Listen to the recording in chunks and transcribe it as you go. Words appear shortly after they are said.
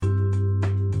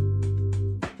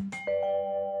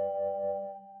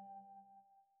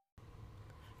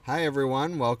Hi,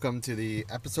 everyone. Welcome to the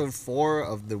episode 4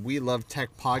 of the We Love Tech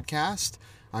podcast.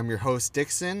 I'm your host,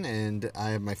 Dixon, and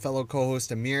I have my fellow co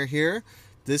host, Amir, here.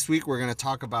 This week, we're going to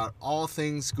talk about all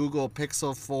things Google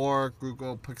Pixel 4,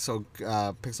 Google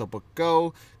Pixelbook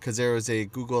Go, because there was a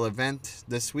Google event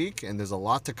this week, and there's a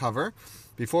lot to cover.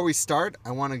 Before we start, I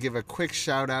want to give a quick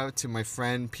shout out to my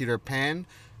friend Peter Pan.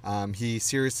 He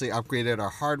seriously upgraded our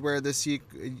hardware this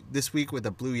week with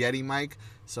a Blue Yeti mic.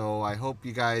 So I hope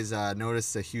you guys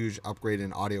noticed a huge upgrade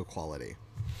in audio quality.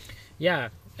 Yeah,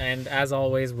 and as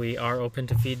always, we are open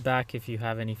to feedback. If you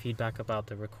have any feedback about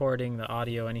the recording, the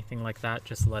audio, anything like that,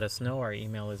 just let us know. Our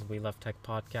email is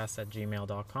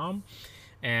welovetechpodcast@gmail.com.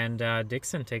 And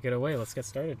Dixon, take it away. Let's get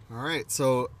started. All right.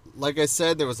 So like I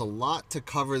said, there was a lot to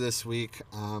cover this week.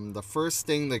 The first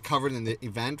thing they covered in the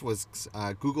event was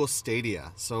Google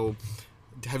Stadia. So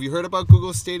have you heard about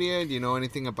Google Stadia? Do you know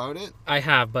anything about it? I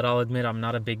have, but I'll admit I'm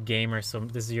not a big gamer, so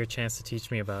this is your chance to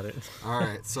teach me about it. All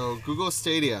right. So Google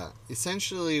Stadia.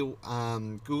 Essentially,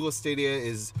 Google Stadia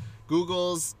is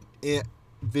Google's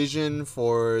vision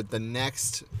for the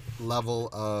next level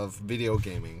of video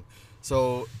gaming.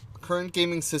 So current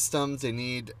gaming systems, they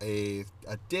need a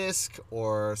disc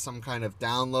or some kind of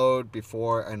download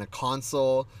before, and a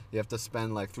console. You have to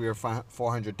spend like $300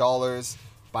 or $400,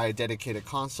 buy a dedicated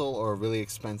console or a really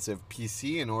expensive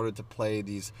PC in order to play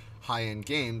these high-end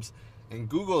games. And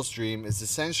Google's dream is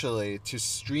essentially to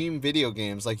stream video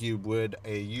games like you would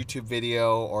a YouTube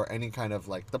video or any kind of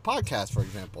like the podcast, for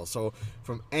example. So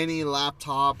from any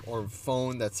laptop or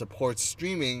phone that supports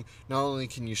streaming, not only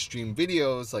can you stream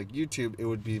videos like YouTube, it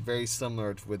would be very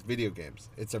similar with video games.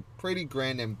 It's a pretty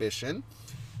grand ambition,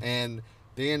 and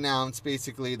they announced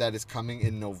basically that it's coming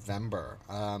in November.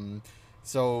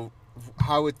 So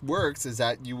how it works is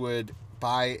that you would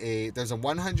there's a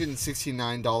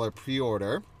 $169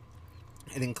 pre-order.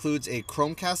 It includes a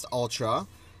Chromecast Ultra,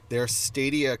 their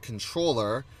Stadia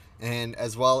controller, and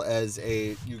as well as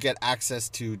you get access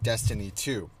to Destiny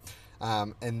 2.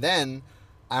 And then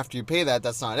after you pay that,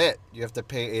 that's not it. You have to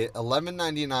pay a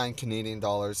 $11.99 Canadian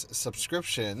dollars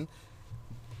subscription.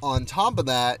 On top of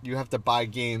that, you have to buy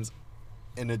games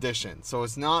in addition. So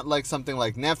it's not like something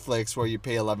like Netflix where you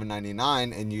pay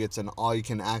 $11.99 and you get an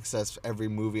all-you-can-access every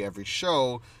movie, every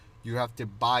show. You have to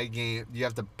you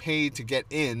have to pay to get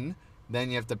in. Then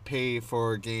you have to pay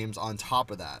for games on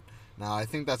top of that. Now, I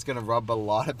think that's going to rub a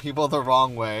lot of people the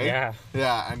wrong way. Yeah.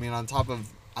 Yeah, I mean, I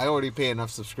already pay enough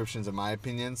subscriptions in my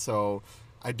opinion, so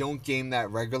I don't game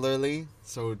that regularly.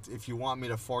 So if you want me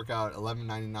to fork out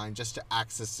 $11.99 just to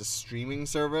access the streaming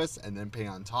service and then pay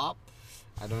on top,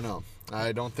 I don't know.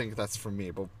 I don't think that's for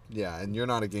me, but yeah, and you're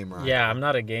not a gamer. Yeah, I'm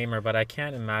not a gamer, but I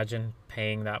can't imagine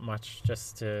paying that much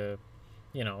just to,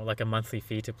 like a monthly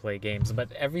fee to play games.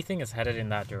 But everything is headed in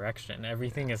that direction.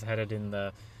 Everything is headed in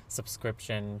the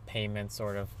subscription payment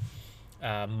sort of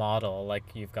model. Like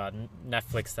you've got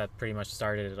Netflix that pretty much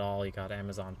started it all. You got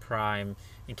Amazon Prime.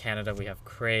 In Canada, we have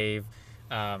Crave.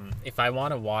 If I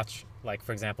want to watch, like,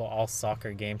 for example, all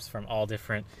soccer games from all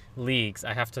different leagues,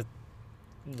 I have to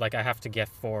get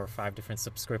 4 or 5 different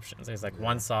subscriptions. There's like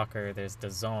One Soccer, there's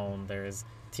DAZN, there's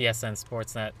TSN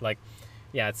Sportsnet. Like,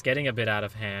 yeah, it's getting a bit out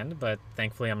of hand, but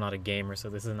thankfully I'm not a gamer, so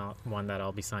this is not one that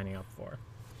I'll be signing up for.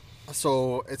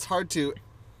 So it's hard to...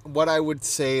 What I would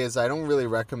say is I don't really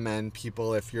recommend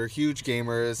people, if you're huge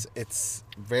gamers, it's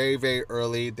very, very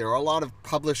early. There are a lot of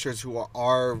publishers who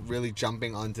are really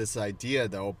jumping on this idea,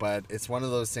 though, but it's one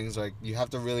of those things like you have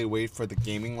to really wait for the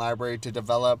gaming library to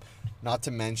develop. Not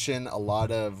to mention a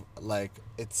lot of, like,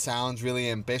 it sounds really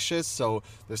ambitious, so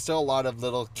there's still a lot of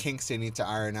little kinks they need to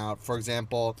iron out. For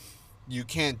example, you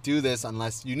can't do this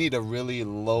unless you need a really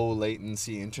low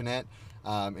latency internet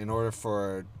in order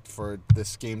for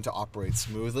this game to operate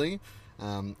smoothly.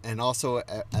 And also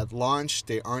at launch,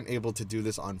 they aren't able to do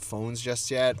this on phones just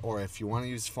yet, or if you want to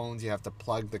use phones, you have to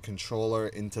plug the controller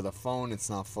into the phone. It's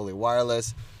not fully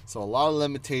wireless, so a lot of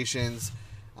limitations.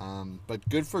 But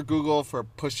good for Google for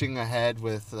pushing ahead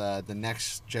with the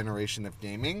next generation of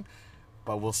gaming.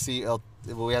 But we'll see.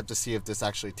 We have to see if this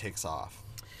actually takes off.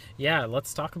 Yeah,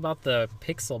 let's talk about the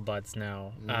Pixel Buds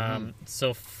now.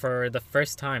 So for the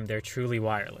first time, they're truly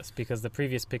wireless, because the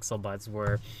previous Pixel Buds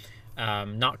were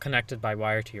not connected by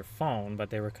wire to your phone, but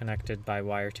they were connected by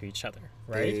wire to each other,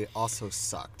 right? They also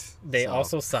sucked.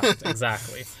 Also sucked,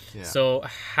 exactly. Yeah. So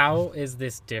how is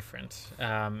this different?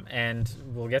 And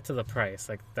we'll get to the price.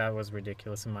 Like, that was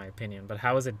ridiculous in my opinion. But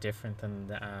how is it different than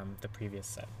the previous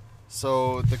set?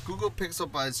 So the Google Pixel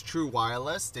Buds True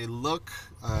Wireless, they look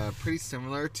pretty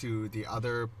similar to the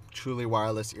other truly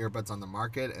wireless earbuds on the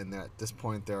market, and at this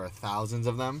point there are thousands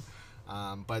of them.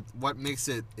 But what makes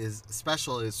it is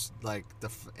special is like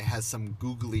it has some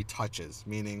googly touches,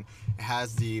 meaning it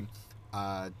has the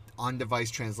on-device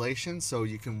translation, so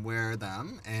you can wear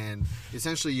them, and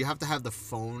essentially you have to have the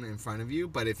phone in front of you.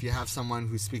 But if you have someone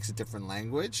who speaks a different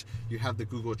language, you have the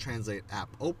Google Translate app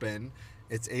open.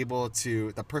 It's able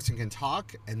to, the person can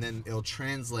talk, and then it'll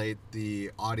translate the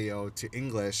audio to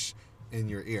English in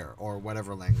your ear or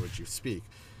whatever language you speak.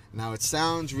 Now it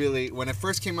sounds really, when it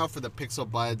first came out for the Pixel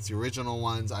Buds, the original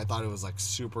ones, I thought it was like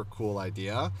super cool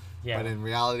idea. Yeah. But in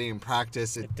reality, in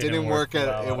practice, it didn't work. It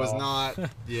was all. not,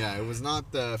 yeah, it was not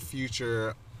the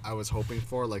future I was hoping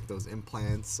for, like those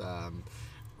implants,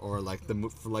 or like the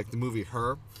movie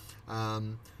Her.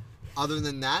 Other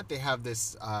than that, they have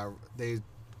this,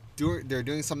 they're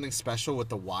doing something special with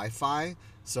the Wi-Fi.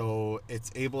 So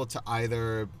it's able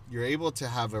to you're able to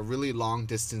have a really long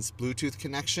distance Bluetooth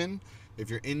connection. If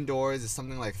you're indoors, it's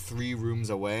something like 3 rooms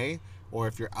away, or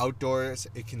if you're outdoors,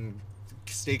 it can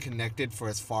stay connected for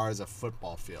as far as a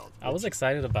football field. I was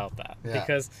excited about that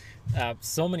because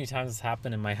so many times it's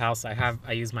happened in my house.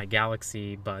 I use my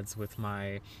Galaxy Buds with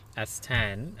my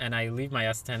S10, and I leave my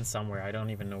S10 somewhere. I don't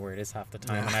even know where it is half the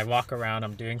time. And I walk around,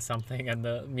 I'm doing something, and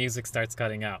the music starts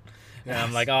cutting out. And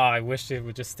I'm like, oh, I wish it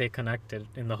would just stay connected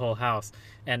in the whole house.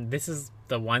 And this is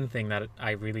the one thing that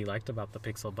I really liked about the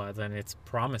Pixel Buds, and it's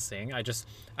promising.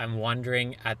 I'm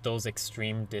wondering at those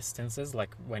extreme distances, like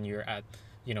when you're at,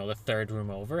 the third room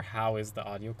over, how is the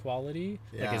audio quality?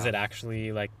 Yeah. Like, is it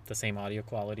actually like the same audio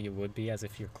quality it would be as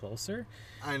if you're closer?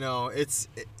 I know it's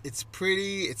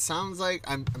pretty. It sounds like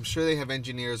I'm sure they have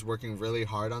engineers working really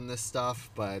hard on this stuff,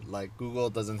 but like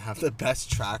Google doesn't have the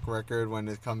best track record when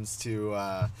it comes to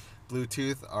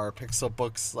Bluetooth. Our Pixel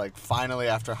Books, like, finally,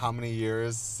 after how many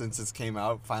years since it came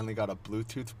out, finally got a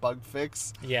Bluetooth bug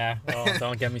fix. Yeah, oh,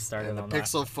 don't get me started on the that.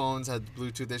 Pixel phones had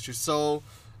Bluetooth issues, so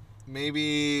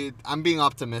maybe I'm being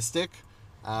optimistic,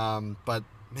 but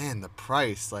man, the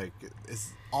price, like,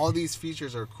 all these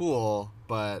features are cool,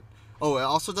 but it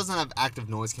also doesn't have active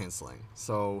noise canceling.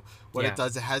 So what it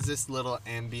does, it has this little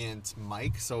ambient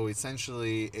mic, so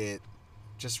essentially it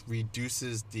just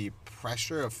reduces the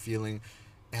pressure of feeling.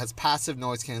 It has passive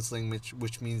noise canceling,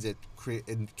 which means it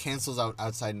cancels out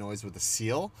outside noise with a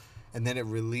seal, and then it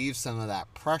relieves some of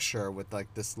that pressure with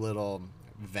like this little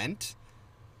vent.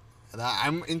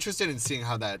 I'm interested in seeing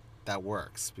how that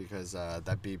works, because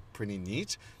that'd be pretty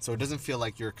neat. So it doesn't feel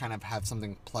like you're kind of have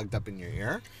something plugged up in your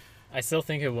ear. I still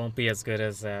think it won't be as good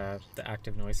as the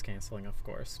active noise canceling, of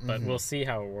course, but we'll see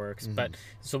how it works. But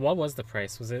so what was the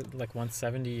price? Was it like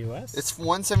 170 US? It's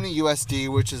 170 USD,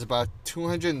 which is about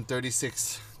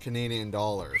 236 Canadian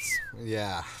dollars.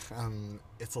 Yeah,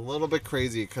 it's a little bit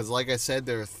crazy because, like I said,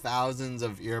 there are thousands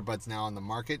of earbuds now on the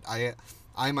market.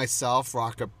 I myself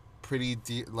rock a pretty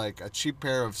a cheap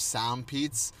pair of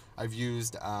Soundpeats. I've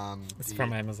used it's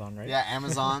from Amazon, right? Yeah,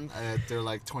 Amazon. They're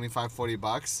like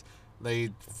 $25-$40.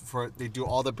 They do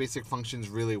all the basic functions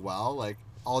really well. Like,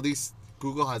 all these,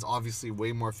 Google has obviously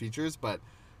way more features, but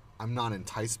I'm not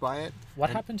enticed by it. What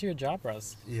happened to your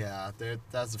Jabras? Yeah,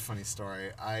 that's a funny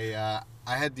story. I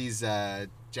had these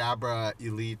Jabra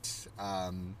Elite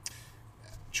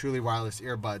truly wireless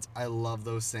earbuds. I love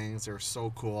those things. They're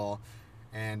so cool.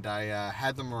 And I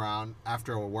had them around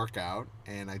after a workout,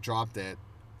 and I dropped it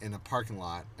in a parking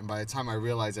lot, and by the time I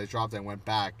realized I dropped it and went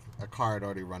back, a car had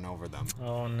already run over them.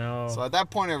 Oh no. So at that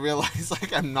point I realized,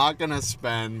 like, I'm not gonna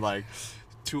spend like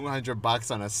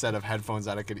 $200 on a set of headphones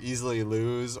that I could easily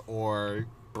lose or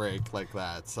break like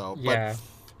that. So yeah,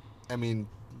 but I mean,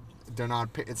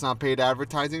 it's not paid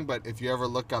advertising, but if you ever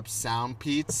look up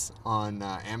Soundpeats on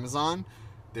Amazon,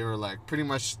 they were like pretty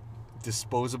much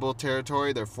disposable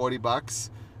territory. They're $40.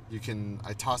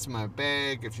 I toss them in a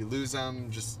bag. If you lose them,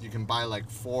 you can buy like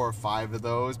 4 or 5 of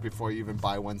those before you even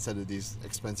buy one set of these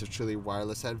expensive truly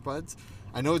wireless headbuds.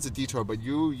 I know it's a detour, but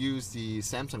you use the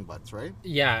Samsung Buds, right?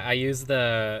 Yeah, I use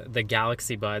the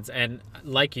Galaxy Buds, and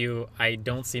like you, I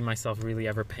don't see myself really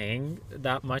ever paying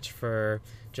that much for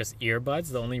just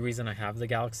earbuds. The only reason I have the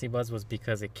Galaxy Buds was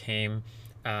because it came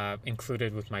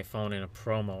included with my phone in a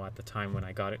promo at the time when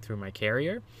I got it through my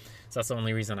carrier. So that's the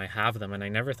only reason I have them, and I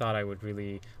never thought I would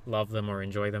really love them or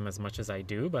enjoy them as much as I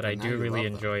do, but I do really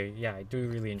enjoy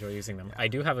using them. Yeah. I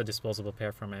do have a disposable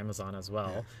pair from Amazon as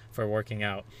well for working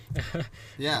out.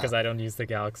 Yeah. Because I don't use the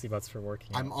Galaxy Buds for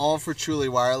working out. I'm all for truly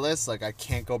wireless. Like, I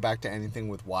can't go back to anything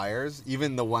with wires.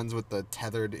 Even the ones with the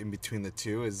tethered in between the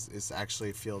two is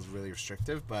actually feels really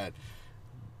restrictive, but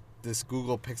this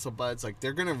Google Pixel Buds, like,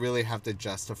 they're going to really have to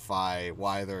justify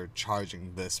why they're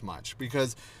charging this much,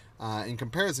 because in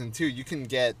comparison too, you can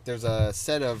get, there's a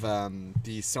set of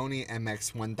the Sony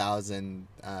MX1000,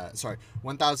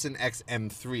 1000X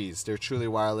M3s. They're truly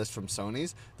wireless from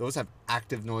Sony's. Those have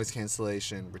active noise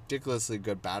cancellation, ridiculously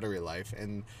good battery life,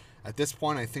 and at this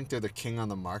point I think they're the king on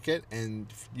the market, and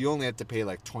you only have to pay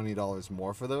like $20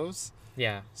 more for those.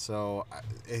 Yeah. So,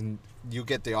 and you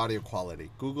get the audio quality.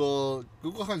 Google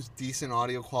has decent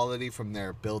audio quality from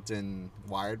their built-in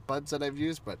wired buds that I've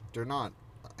used, but they're not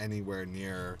anywhere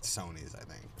near Sony's, I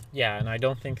think. Yeah, and I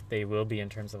don't think they will be in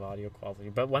terms of audio quality.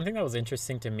 But one thing that was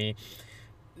interesting to me,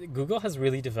 Google has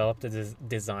really developed a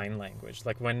design language.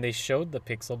 Like when they showed the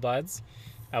Pixel Buds,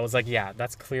 I was like, yeah,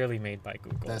 that's clearly made by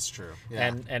Google. That's true.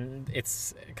 Yeah. And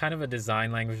it's kind of a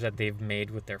design language that they've made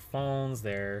with their phones,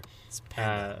 their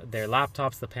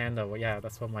laptops, the Panda. Well, yeah,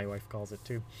 that's what my wife calls it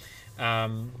too.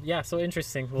 Yeah, so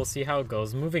interesting. We'll see how it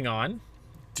goes. Moving on.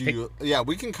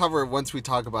 We can cover once we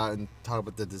talk about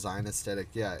the design aesthetic.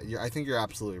 Yeah, I think you're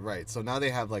absolutely right. So now they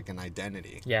have like an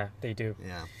identity. Yeah, they do.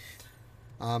 Yeah.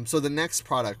 So the next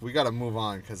product, we got to move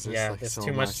on because there's so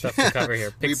too much stuff to cover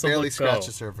here. We barely scratched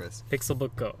the surface.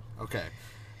 Pixelbook Go. Okay.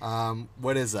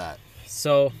 What is that?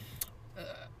 So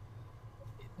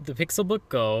the Pixelbook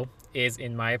Go is,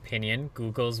 in my opinion,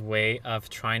 Google's way of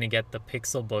trying to get the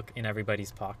Pixelbook in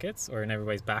everybody's pockets, or in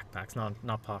everybody's backpacks,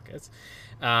 not pockets.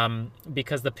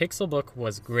 Because the Pixelbook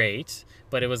was great,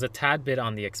 but it was a tad bit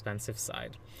on the expensive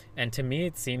side. And to me,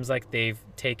 it seems like they've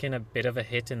taken a bit of a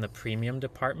hit in the premium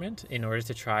department in order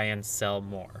to try and sell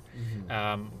more.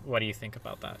 Mm-hmm. What do you think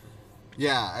about that?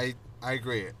 Yeah, I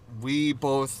agree. We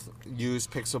both use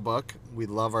Pixelbook. We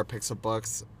love our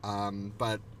Pixelbooks,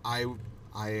 but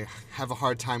I have a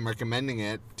hard time recommending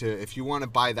it to, if you want to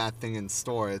buy that thing in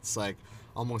store, it's like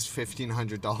almost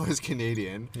 $1,500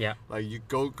 Canadian. Yeah. Like you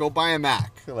go buy a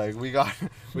Mac. Like we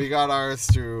got ours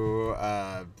through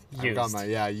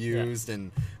used.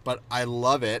 But I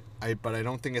love it. But I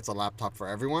don't think it's a laptop for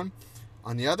everyone.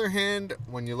 On the other hand,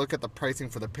 when you look at the pricing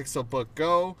for the Pixelbook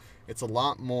Go, it's a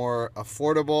lot more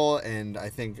affordable, and I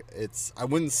think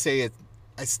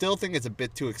I still think it's a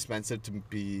bit too expensive to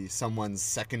be someone's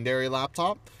secondary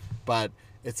laptop, but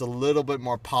it's a little bit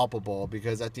more palpable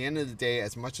because at the end of the day,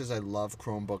 as much as I love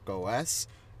Chromebook OS,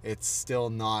 it's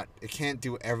still not, it can't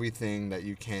do everything that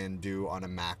you can do on a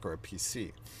Mac or a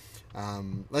PC.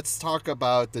 Let's talk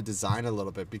about the design a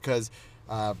little bit because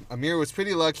Amir was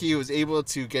pretty lucky. He was able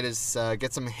to get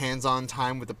some hands-on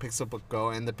time with the Pixelbook Go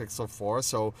and the Pixel 4.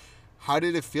 So how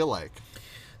did it feel like?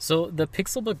 So the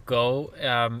Pixelbook Go,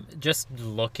 just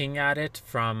looking at it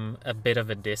from a bit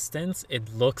of a distance,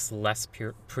 it looks less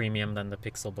premium than the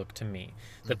Pixelbook to me.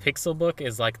 The Pixelbook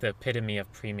is like the epitome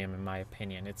of premium, in my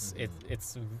opinion. It's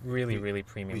really, really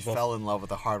premium. We fell in love with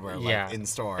the hardware in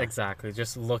store. Exactly,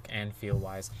 just look and feel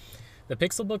wise. The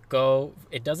Pixelbook Go,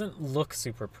 it doesn't look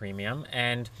super premium,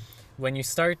 and when you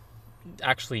start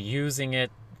actually using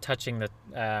it, touching the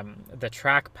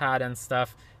trackpad and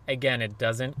stuff, again, it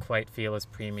doesn't quite feel as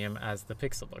premium as the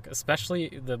Pixelbook. Especially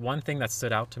the one thing that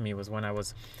stood out to me was when I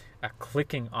was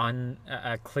clicking on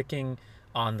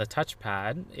the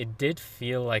touchpad, it did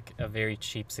feel like a very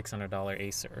cheap $600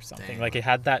 Acer or something. Damn. Like it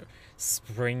had that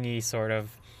springy sort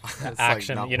of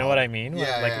action. Like, you know what I mean?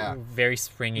 Yeah, very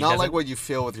springy. Not like what you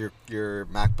feel with your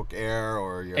MacBook Air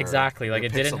or your exactly. Like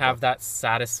your it didn't Pixelbook. have that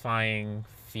satisfying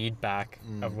feedback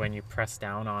of when you press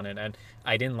down on it, and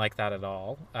I didn't like that at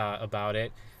all about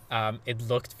it. It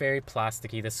looked very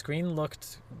plasticky. The screen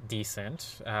looked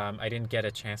decent. I didn't get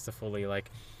a chance to fully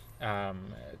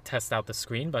test out the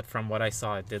screen, but from what I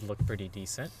saw, it did look pretty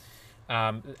decent.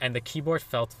 And the keyboard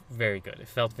felt very good. It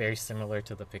felt very similar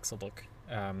to the Pixelbook,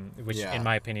 which in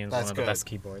my opinion is one of the best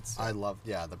keyboards. I love,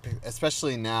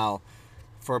 especially now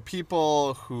for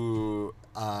people who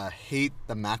hate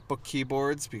the MacBook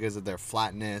keyboards because of their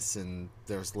flatness and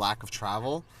there's lack of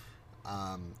travel.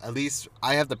 At least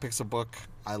I have the Pixelbook.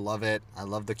 I love it. I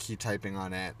love the key typing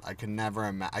on it. I could never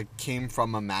I came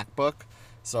from a MacBook.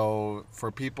 So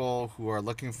for people who are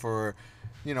looking for,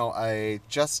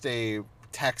 just a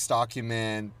text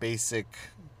document, basic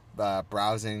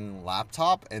browsing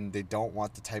laptop, and they don't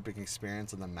want the typing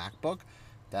experience on the MacBook,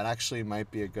 that actually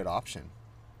might be a good option.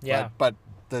 Yeah. But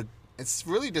it's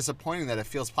really disappointing that it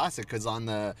feels plastic because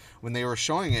when they were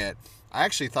showing it, I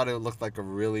actually thought it looked like a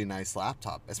really nice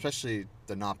laptop, especially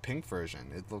the not pink version.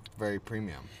 It looked very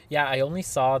premium. Yeah, I only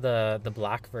saw the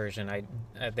black version.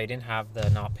 They didn't have the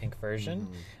not pink version.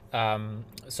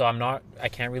 So I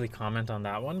can't really comment on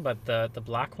that one, but the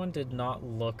black one did not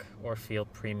look or feel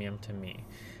premium to me.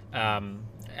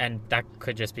 And that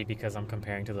could just be because I'm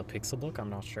comparing to the Pixelbook, I'm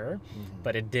not sure.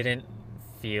 But it didn't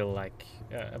feel like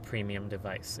a premium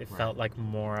device. It felt like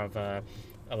more of a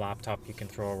a laptop you can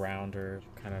throw around or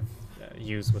kind of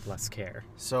use with less care.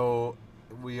 So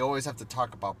we always have to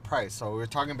talk about price. So we're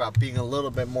talking about being a little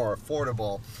bit more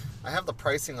affordable. I have the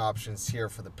pricing options here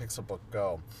for the Pixelbook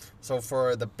Go. So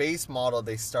for the base model,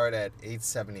 they start at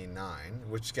 $879,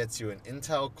 which gets you an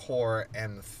Intel Core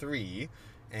M3,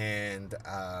 and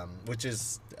which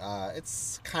is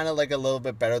it's kind of like a little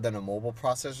bit better than a mobile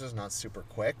processor. It's not super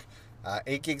quick.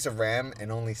 8 gigs of RAM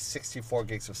and only 64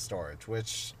 gigs of storage,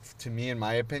 which to me, in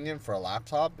my opinion, for a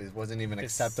laptop, it wasn't even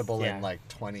acceptable in like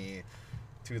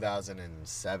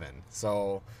 2007.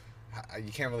 So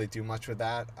you can't really do much with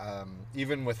that.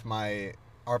 Even with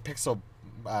our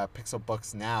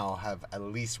Pixelbooks now have at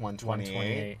least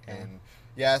 128, and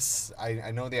yes,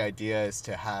 I know the idea is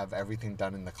to have everything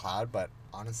done in the cloud, but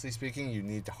honestly speaking, you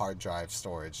need hard drive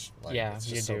storage. Like, it's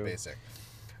just so basic.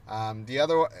 The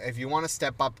other, if you want to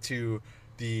step up to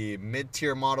the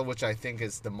mid-tier model, which I think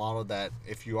is the model that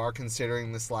if you are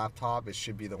considering this laptop, it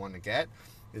should be the one to get,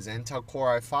 is Intel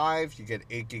Core i5. You get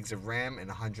 8 gigs of RAM and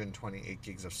 128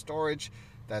 gigs of storage.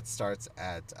 That starts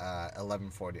at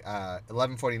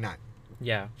 $1149.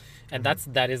 Yeah, and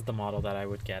that is the model that I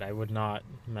would get. I would not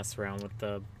mess around with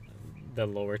the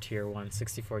lower tier one.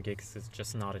 64 gigs is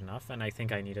just not enough, and I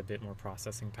think I need a bit more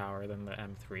processing power than the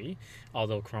M3,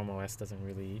 although Chrome OS doesn't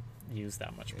really use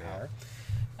that much power.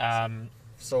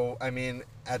 So I mean,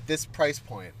 at this price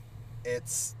point,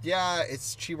 it's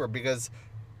cheaper, because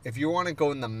if you want to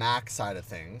go in the Mac side of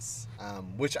things,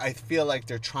 which I feel like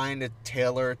they're trying to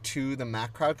tailor to the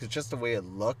Mac crowd, because just the way it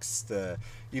looks,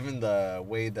 even the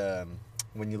way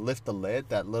when you lift the lid,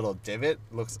 that little divot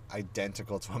looks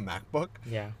identical to a MacBook.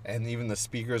 Yeah. And even the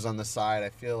speakers on the side, I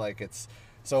feel like it's...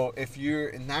 So if you're,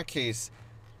 in that case,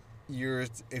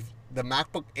 if the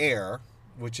MacBook Air,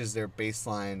 which is their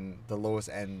baseline, the lowest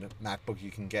end MacBook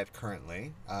you can get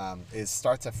currently,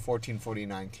 starts at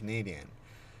 $1449 Canadian.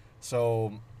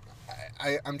 So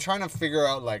I'm trying to figure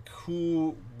out, like,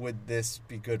 who would this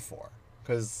be good for?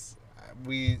 Because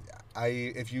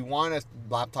if you want a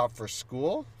laptop for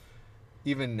school,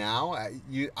 even now,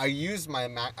 I use my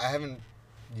Mac. I haven't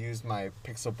used my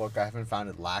Pixelbook. I haven't found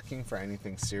it lacking for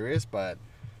anything serious, but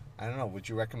I don't know. Would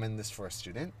you recommend this for a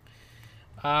student?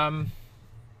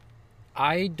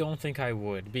 I don't think I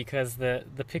would, because the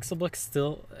Pixelbook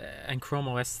still and Chrome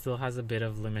OS still has a bit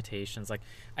of limitations. Like,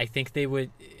 I think they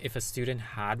would, if a student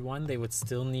had one, they would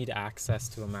still need access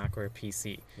to a Mac or a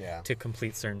PC to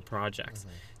complete certain projects.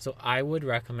 Mm-hmm. So I would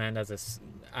recommend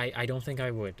I don't think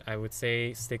I would. I would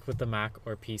say stick with the Mac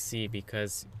or PC,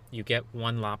 because you get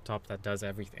one laptop that does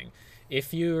everything.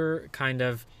 If you're kind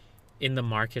of in the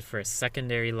market for a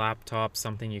secondary laptop,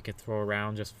 something you could throw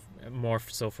around just more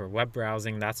so for web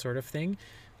browsing, that sort of thing,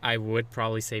 I would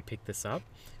probably say pick this up.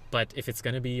 But if it's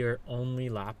going to be your only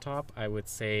laptop, I would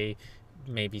say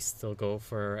maybe still go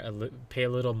for pay a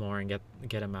little more and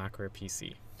get a Mac or a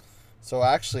PC. So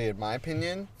actually, in my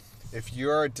opinion, if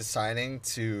you're deciding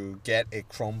to get a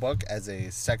Chromebook as a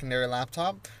secondary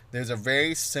laptop, there's a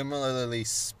very similarly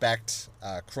spec'd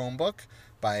Chromebook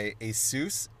by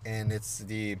Asus, and it's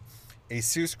the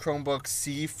Asus Chromebook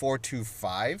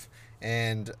C425.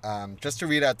 And just to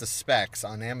read out the specs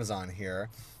on Amazon here,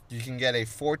 you can get a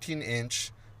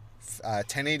 14-inch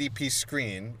 1080p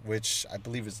screen, which I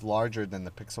believe is larger than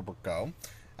the Pixelbook Go.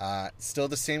 Still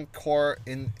the same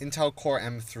Intel Core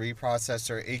M3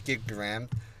 processor, 8 gig RAM.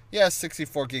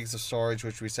 64 gigs of storage,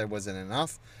 which we said wasn't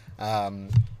enough.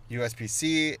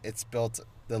 USB-C, it's built...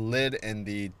 The lid and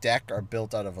the deck are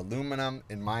built out of aluminum.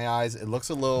 In my eyes, it looks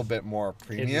a little bit more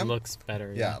premium. It looks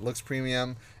better. Yeah, it looks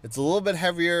premium. It's a little bit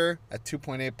heavier at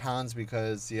 2.8 pounds,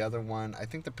 because the other one, I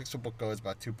think the Pixelbook Go is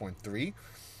about 2.3.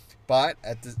 But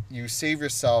you save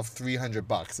yourself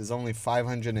 $300. It's only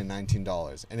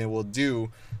 $519. And it will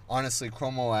do, honestly,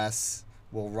 Chrome OS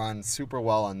will run super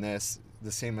well on this,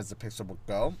 the same as the Pixelbook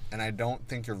Go. And I don't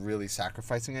think you're really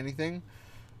sacrificing anything.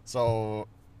 So...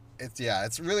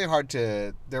 It's really hard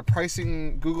to...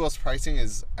 Google's pricing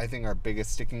is, I think, our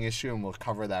biggest sticking issue, and we'll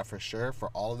cover that for sure for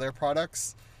all of their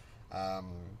products.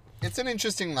 It's an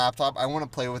interesting laptop. I want to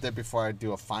play with it before I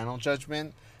do a final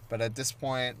judgment, but at this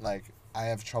point, like, I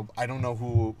have trouble. I don't know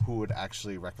who would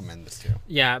actually recommend this to.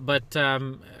 Yeah, but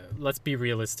let's be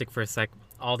realistic for a sec.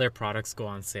 All their products go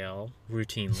on sale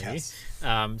routinely. Yes.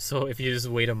 So if you just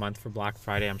wait a month for Black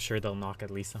Friday, I'm sure they'll knock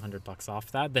at least $100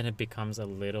 off that. Then it becomes a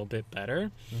little bit better.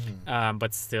 Mm-hmm.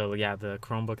 But still, the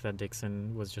Chromebook that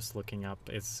Dixon was just looking up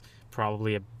is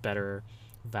probably a better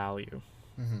value.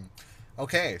 Mm-hmm.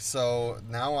 Okay, so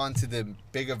now on to the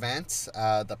big event,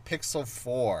 the Pixel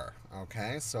 4.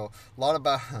 Okay, so a lot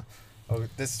about...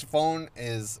 this phone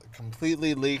is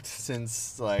completely leaked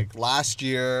since, like, last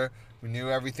year. We knew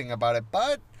everything about it,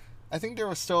 but I think there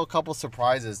were still a couple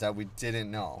surprises that we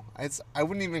didn't know. I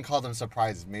wouldn't even call them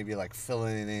surprises. Maybe like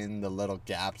filling in the little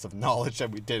gaps of knowledge that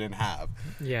we didn't have.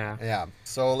 Yeah. Yeah.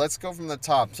 So let's go from the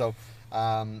top. So,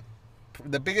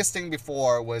 the biggest thing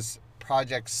before was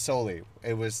Project Soli.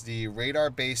 It was the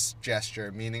radar-based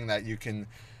gesture, meaning that you can,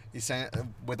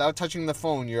 without touching the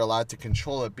phone, you're allowed to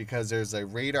control it because there's a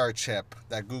radar chip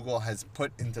that Google has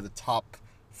put into the top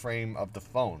frame of the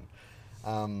phone.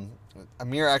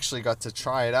 Amir actually got to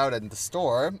try it out at the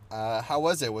store. How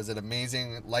was it? Was it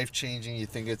amazing, life-changing? You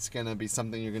think it's going to be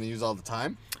something you're going to use all the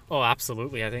time? Oh,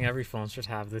 absolutely. I think every phone should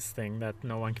have this thing that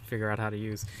no one can figure out how to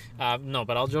use. No,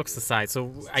 but all jokes aside,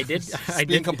 so I did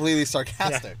Being completely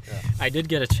sarcastic. Yeah. I did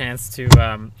get a chance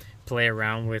to play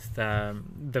around with the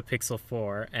Pixel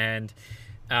 4, and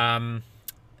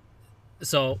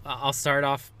so I'll start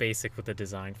off basic with the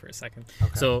design for a second.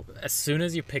 Okay. So as soon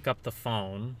as you pick up the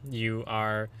phone, you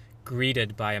are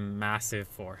greeted by a massive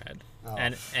forehead. Oh.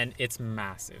 And it's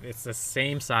massive. It's the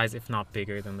same size, if not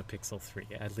bigger, than the Pixel 3,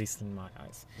 at least in my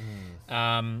eyes.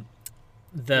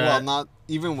 Well, not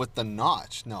even with the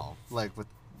notch. No, like with.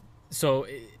 So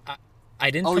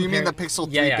I didn't. Oh, compare, you mean the Pixel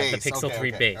 3 yeah, base? the Pixel Okay, 3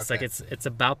 okay, base. okay. Like it's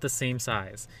about the same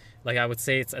size. Like I would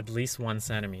say it's at least 1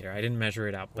 centimeter. I didn't measure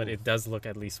it out, but it does look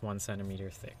at least 1 centimeter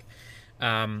thick.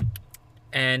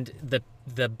 And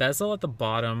the bezel at the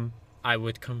bottom, I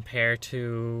would compare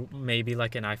to maybe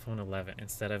like an iPhone 11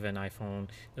 instead of an iPhone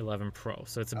 11 Pro.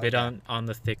 So it's a bit on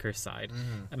the thicker side,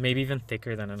 maybe even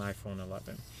thicker than an iPhone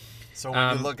 11. So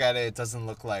when you look at it, it doesn't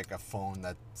look like a phone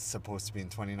that's supposed to be in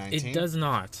 2019? It does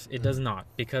not. It does not,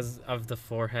 because of the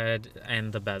forehead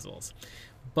and the bezels.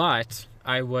 But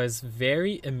I was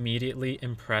very immediately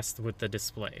impressed with the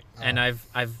display. And I've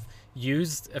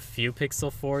used a few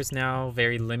Pixel 4s now,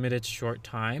 very limited short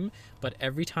time, but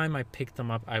every time I picked them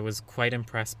up, I was quite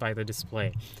impressed by the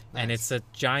display. Nice. And it's a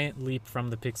giant leap from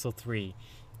the Pixel 3.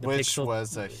 Which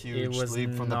was a huge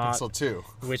leap from the Pixel 2.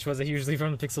 Which was a huge leap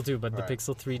from the Pixel 2, but Right. the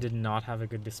Pixel 3 did not have a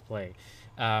good display.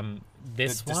 The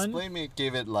DisplayMate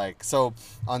gave it like... So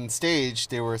on stage,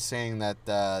 they were saying that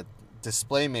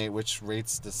DisplayMate, which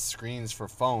rates the screens for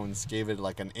phones, gave it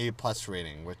like an A+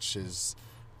 rating, which is...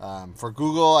 for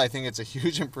Google, I think it's a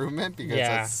huge improvement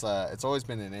because it's always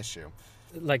been an issue.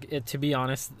 Like, to be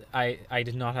honest, I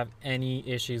did not have any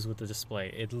issues with the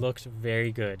display. It looked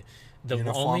very good. The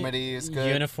Uniformity is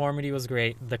good. Uniformity was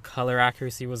great. The color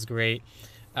accuracy was great.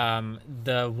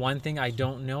 The one thing I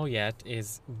don't know yet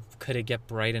is, could it get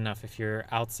bright enough if you're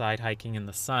outside hiking in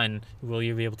the sun? Will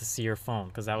you be able to see your phone?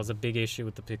 Because that was a big issue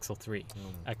with the Pixel 3.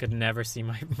 I could never see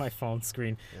my phone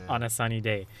screen on a sunny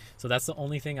day. So that's the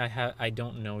only thing I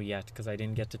don't know yet, because I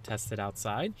didn't get to test it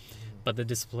outside. But the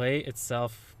display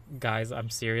itself, guys,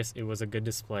 I'm serious, it was a good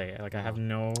display. Like, I have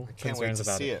no concerns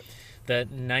about it. The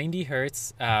 90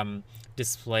 hertz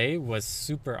display was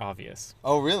super obvious.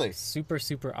 Oh, really? Super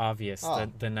obvious,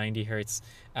 the 90 hertz.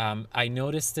 I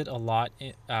noticed it a lot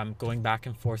going back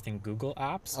and forth in Google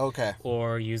apps. Okay.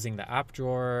 Or using the app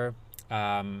drawer,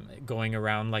 going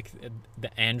around like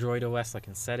the Android OS, like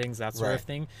in settings, that sort of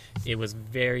thing. It was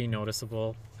very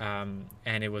noticeable, and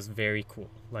it was very cool.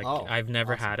 Like, I've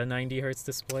never had a 90 hertz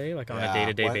display like on a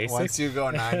day-to-day basis. Once you go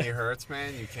 90 hertz,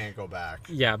 man, you can't go back.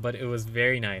 Yeah, but it was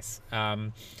very nice.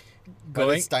 But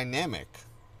it's dynamic,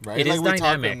 right? It is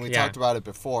dynamic. We talked about it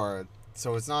before,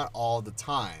 so it's not all the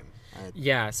time.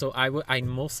 Yeah, so I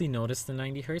mostly noticed the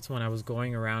 90 hertz when I was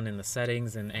going around in the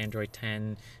settings in Android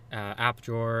 10 app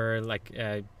drawer, like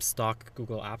stock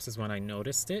Google apps is when I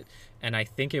noticed it. And I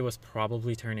think it was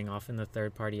probably turning off in the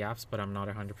third-party apps, but I'm not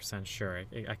 100% sure.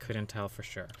 I couldn't tell for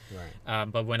sure.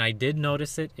 Right. But when I did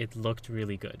notice it, it looked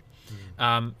really good.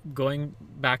 Going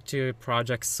back to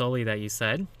Project Soli that you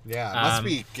said. Yeah, it must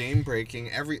be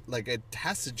game-breaking. It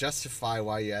has to justify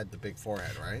why you had the big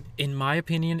forehead, right? In my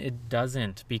opinion, it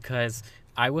doesn't, because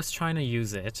I was trying to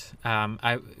use it.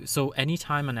 So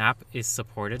anytime an app is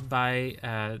supported by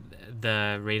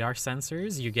the radar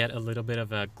sensors, you get a little bit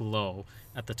of a glow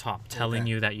at the top telling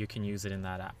you that you can use it in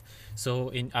that app.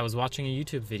 So I was watching a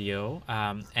YouTube video,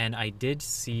 and I did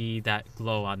see that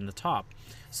glow on the top.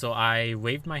 So I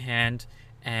waved my hand,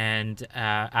 and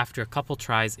after a couple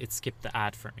tries, it skipped the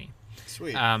ad for me.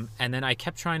 Sweet. And then I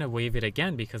kept trying to wave it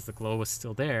again because the glow was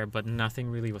still there, but nothing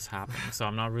really was happening. So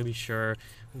I'm not really sure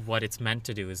what it's meant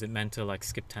to do. Is it meant to like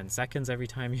skip 10 seconds every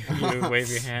time you wave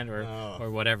your hand or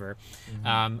whatever?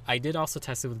 I did also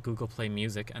test it with Google Play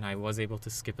Music, and I was able to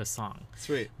skip a song.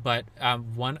 Sweet. But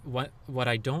what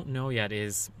I don't know yet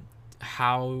is,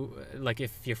 how, like,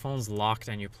 if your phone's locked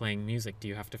and you're playing music, do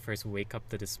you have to first wake up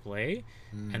the display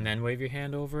and then wave your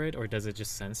hand over it, or does it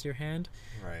just sense your hand?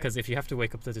 Right. Because if you have to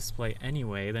wake up the display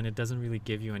anyway, then it doesn't really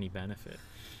give you any benefit.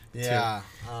 Yeah.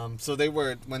 So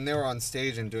when they were on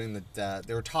stage and doing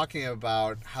they were talking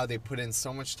about how they put in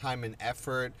so much time and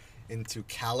effort into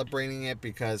calibrating it,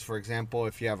 because, for example,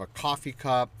 if you have a coffee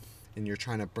cup and you're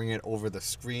trying to bring it over the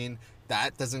screen,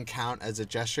 that doesn't count as a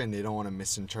gesture, and they don't want to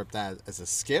misinterpret that as a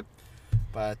skip.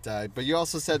 But you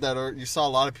also said that you saw a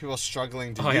lot of people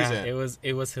struggling to use it.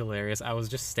 It was hilarious. I was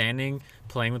just standing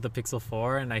playing with the Pixel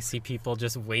 4, and I see people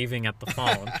just waving at the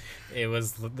phone. It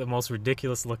was the most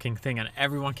ridiculous looking thing, and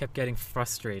everyone kept getting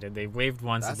frustrated. They waved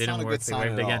once, it didn't work, they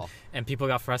waved again, and people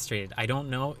got frustrated. I don't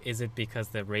know, is it because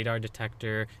the radar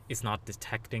detector is not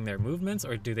detecting their movements,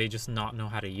 or do they just not know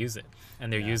how to use it,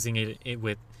 and they're using it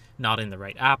with not in the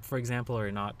right app, for example,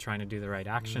 or not trying to do the right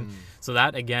action. So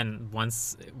that, again,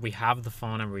 once we have the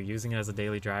phone and we're using it as a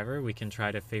daily driver, we can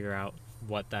try to figure out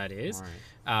what that is.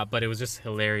 Right. But it was just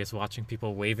hilarious watching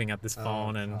people waving at this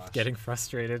phone and getting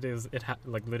frustrated.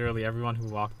 Like literally everyone who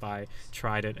walked by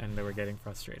tried it and they were getting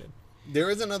frustrated. There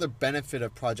is another benefit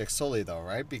of Project Soli, though,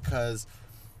 right? Because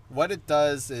what it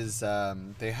does is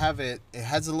it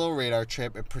has a little radar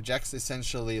chip. It projects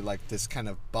essentially like this kind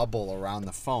of bubble around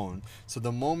the phone. So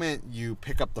the moment you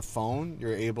pick up the phone,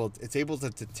 it's able to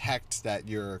detect that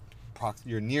you're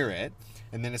near it,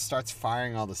 and then it starts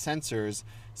firing all the sensors,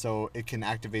 so it can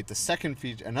activate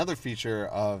the another feature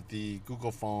of the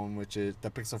Google phone, which is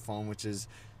the Pixel phone, which is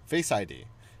Face ID.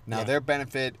 Now, their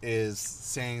benefit is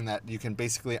saying that you can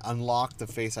basically unlock the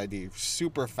Face ID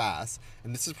super fast.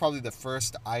 And this is probably the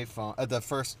first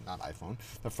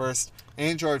first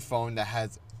Android phone that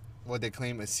has what they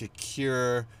claim is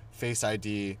secure Face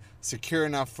ID, secure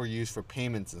enough for use for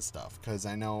payments and stuff. Because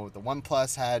I know the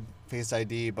OnePlus had Face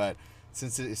ID, but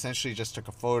since it essentially just took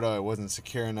a photo, it wasn't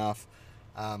secure enough.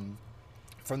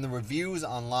 From the reviews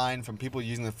online, from people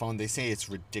using the phone, they say it's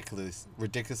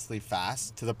ridiculously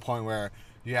fast, to the point where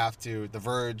you have to, The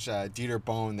Verge, Dieter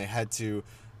Bohn, they had to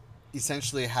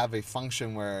essentially have a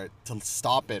function to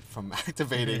stop it from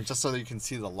activating, just so that you can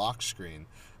see the lock screen.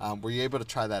 Were you able to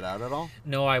try that out at all?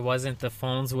 No, I wasn't. The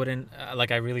phones wouldn't,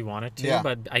 I really wanted to,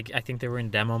 but I think they were in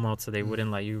demo mode, so they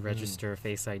wouldn't let you register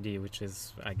Face ID, which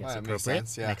is, I guess,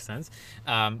 appropriate. Makes sense.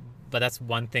 But that's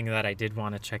one thing that I did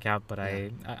want to check out, but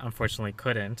I unfortunately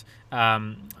couldn't.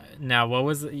 Now,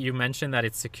 you mentioned that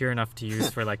it's secure enough to use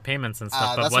for like payments and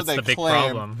stuff, but what's the big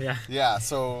problem? Yeah,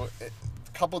 so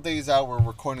a couple days out, we're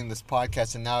recording this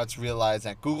podcast, and now it's realized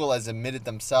that Google has admitted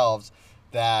themselves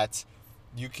that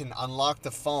you can unlock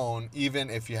the phone even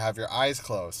if you have your eyes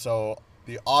closed. So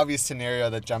the obvious scenario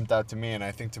that jumped out to me, and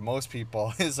I think to most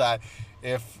people, is that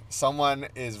if someone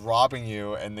is robbing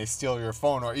you and they steal your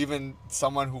phone, or even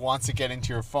someone who wants to get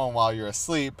into your phone while you're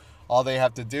asleep, all they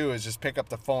have to do is just pick up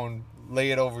the phone,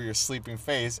 lay it over your sleeping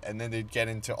face, and then they'd get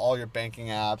into all your banking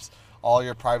apps, all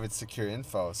your private secure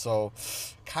info. So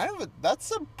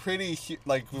that's a pretty,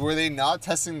 were they not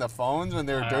testing the phones when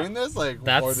they were doing this?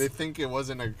 Or they think it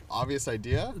wasn't an obvious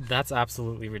idea? That's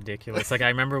absolutely ridiculous. I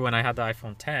remember when I had the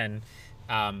iPhone 10,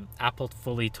 Apple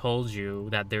fully told you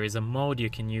that there is a mode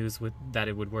you can use that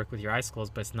it would work with your eyes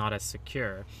closed, but it's not as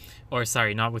secure. Or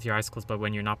sorry, not with your eyes closed, but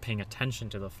when you're not paying attention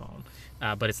to the phone.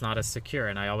 But it's not as secure,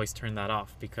 and I always turn that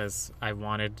off because I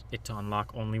wanted it to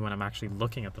unlock only when I'm actually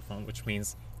looking at the phone, which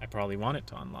means I probably want it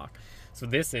to unlock. So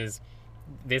this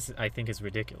I think is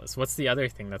ridiculous. What's the other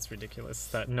thing that's ridiculous?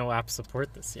 That no apps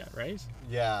support this yet, right?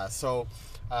 Yeah, so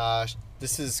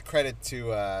this is credit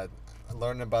to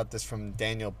learn about this from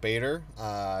Daniel Bader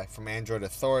from Android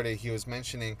Authority. He was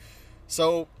mentioning,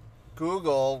 so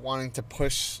Google, wanting to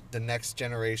push the next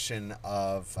generation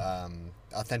of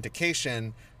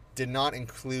authentication, did not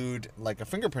include a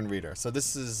fingerprint reader. So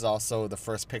this is also the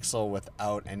first Pixel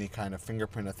without any kind of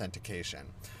fingerprint authentication,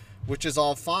 which is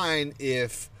all fine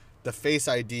if the Face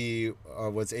ID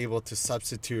was able to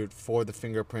substitute for the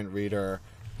fingerprint reader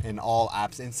in all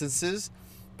apps instances.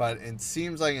 But it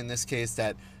seems like in this case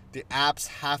that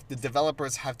the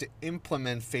developers have to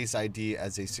implement Face ID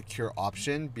as a secure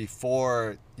option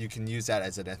before you can use that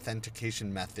as an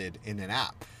authentication method in an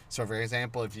app. So for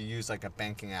example, if you use a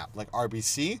banking app like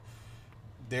RBC,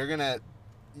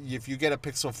 if you get a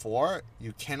Pixel 4,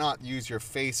 you cannot use your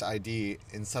Face ID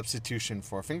in substitution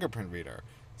for a fingerprint reader.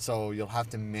 So you'll have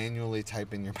to manually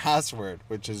type in your password,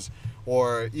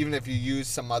 or even if you use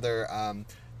some other,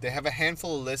 they have a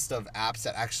list of apps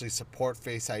that actually support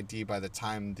Face ID by the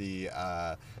time the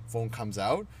phone comes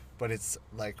out, but it's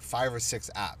 5 or 6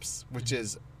 apps, which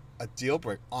is a deal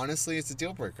breaker. Honestly, it's a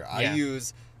deal breaker. I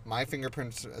use my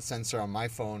fingerprint sensor on my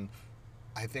phone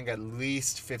I think at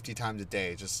least 50 times a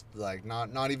day, just like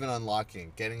not even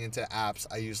unlocking, getting into apps.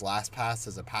 I use LastPass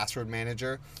as a password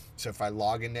manager, so if I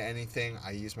log into anything,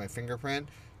 I use my fingerprint.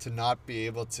 To not be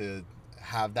able to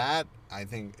have that, I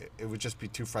think it would just be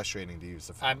too frustrating to use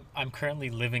the phone. I'm currently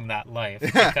living that life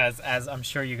because, as I'm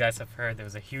sure you guys have heard, there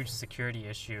was a huge security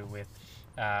issue with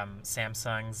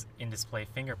Samsung's in-display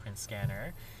fingerprint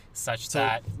scanner, such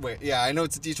that wait, yeah, I know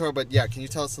it's a detour, but yeah, can you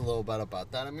tell us a little bit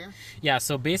about that, Amir? yeah.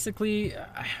 So basically,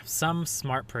 some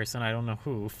smart person, I don't know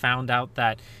who, found out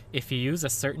that if you use a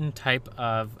certain type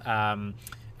of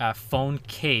phone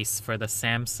case for the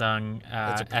Samsung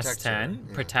It's a protector, S10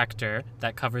 yeah. protector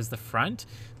that covers the front,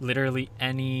 literally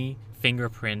any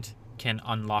fingerprint can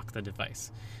unlock the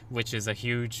device, which is a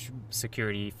huge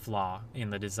security flaw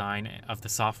in the design of the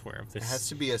software of It this. has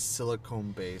to be a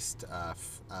silicone-based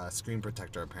screen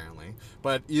protector, apparently.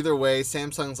 But either way,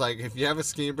 Samsung's like, if you have a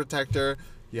screen protector,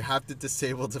 you have to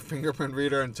disable the fingerprint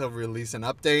reader until we release an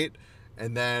update,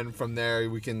 and then from there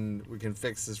we can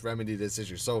fix this, remedy this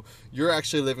issue. So you're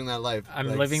actually living that life. I'm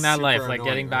like, living that super life, like annoying,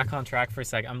 getting right? back on track for a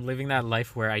sec. I'm living that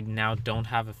life where I now don't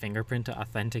have a fingerprint to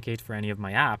authenticate for any of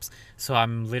my apps. So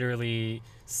I'm literally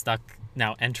stuck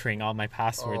now entering all my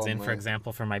passwords Oh, in, for man.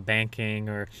 example, for my banking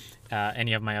or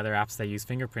any of my other apps that use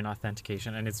fingerprint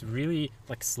authentication. And it's really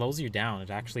like slows you down. It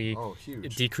actually Oh, it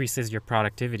huge. decreases your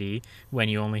productivity when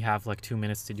you only have like 2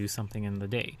 minutes to do something in the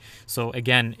day. So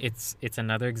again, it's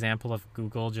another example of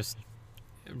Google just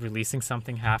releasing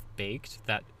something half baked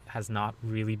that has not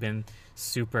really been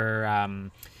super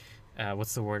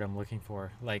what's the word I'm looking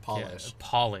for, like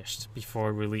polished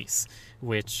before release,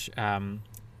 which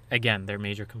again, their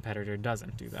major competitor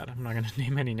doesn't do that. I'm not going to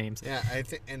name any names. Yeah, I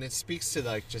think, and it speaks to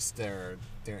like just their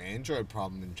Android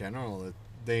problem in general.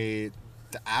 The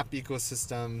app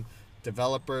ecosystem,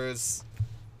 developers,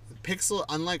 Pixel,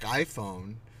 unlike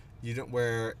iPhone, you don't,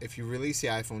 where if you release the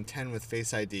iPhone 10 with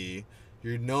Face ID,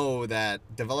 you know that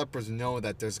developers know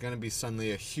that there's going to be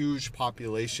suddenly a huge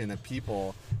population of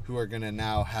people who are going to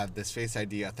now have this Face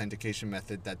ID authentication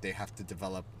method that they have to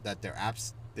develop, that their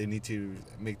apps, they need to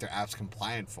make their apps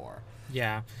compliant for.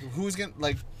 Yeah. Who's going to,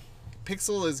 like,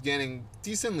 Pixel is getting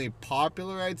decently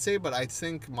popular, I'd say, but I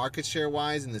think market share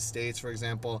wise in the States, for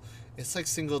example, it's like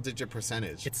single digit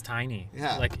percentage. It's tiny.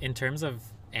 Yeah. Like in terms of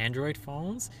Android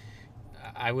phones,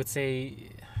 I would say,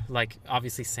 like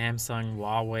obviously Samsung,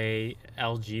 Huawei,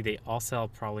 LG, they all sell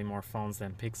probably more phones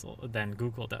than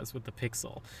Google does with the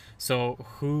Pixel. So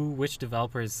which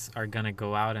developers are gonna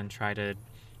go out and try to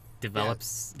develop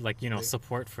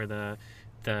support for the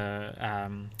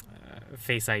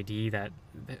Face ID that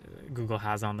Google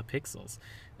has on the Pixels?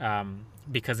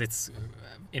 Because it's,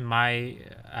 in my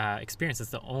experience,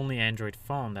 it's the only Android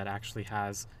phone that actually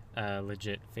has a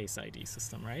legit Face ID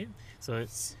system, right? So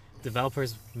it's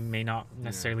developers may not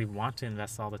necessarily want to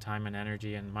invest all the time and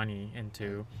energy and money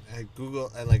into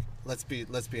Google. Let's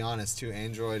be honest too.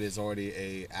 Android is already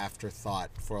a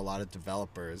afterthought for a lot of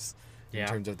developers in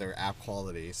terms of their app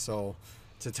quality. So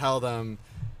to tell them,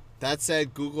 that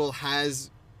said, Google has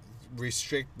a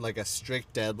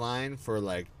strict deadline for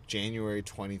like January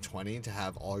 2020 to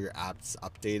have all your apps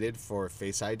updated for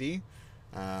Face ID.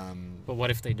 But what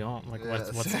if they don't? Like, what are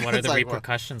it's the like,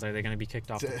 repercussions? Are they going to be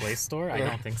kicked off the Play Store? I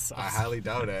don't think so. I highly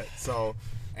doubt it. So,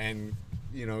 and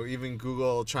even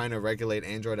Google trying to regulate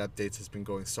Android updates has been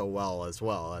going so well as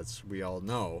we all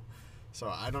know. So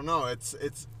I don't know.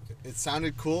 It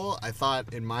sounded cool. I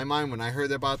thought in my mind when I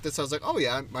heard about this, I was like, oh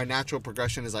yeah, my natural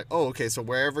progression is like, oh okay, so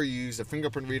wherever you use a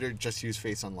fingerprint reader, just use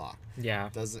Face Unlock. Yeah.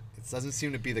 It doesn't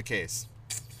seem to be the case.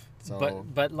 So,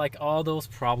 but like all those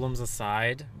problems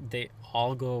aside, they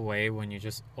all go away when you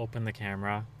just open the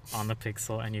camera on the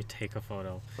Pixel and you take a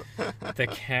photo. The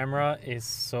camera is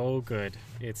so good.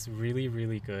 It's really,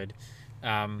 really good.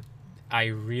 I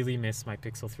really miss my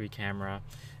Pixel 3 camera.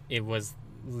 It was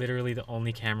literally the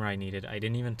only camera I needed. I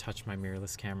didn't even touch my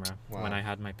mirrorless camera when I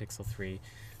had my Pixel 3.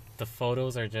 The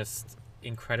photos are just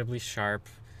incredibly sharp,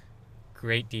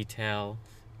 great detail,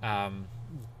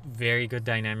 very good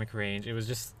dynamic range. It was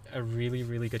just a really,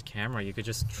 really good camera. You could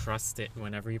just trust it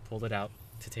whenever you pulled it out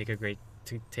to take a great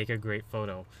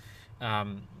photo.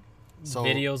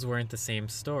 Videos weren't the same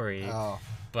story,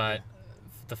 but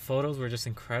the photos were just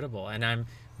incredible. And I'm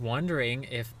wondering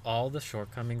if all the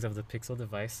shortcomings of the Pixel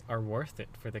device are worth it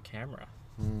for the camera.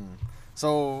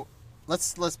 So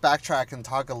let's backtrack and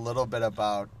talk a little bit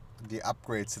about the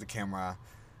upgrades to the camera.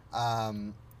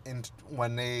 And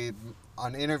when they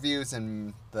on interviews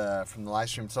and from the live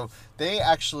stream, so they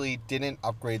actually didn't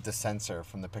upgrade the sensor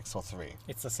from the Pixel 3.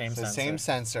 It's the same It's sensor. the same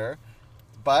sensor,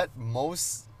 but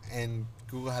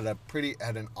Google had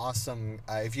an awesome.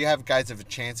 If you guys have a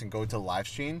chance and go to the live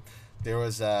stream, there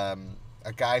was a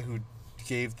guy who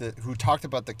talked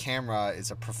about the camera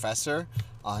is a professor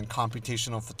on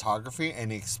computational photography,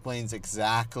 and he explains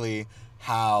exactly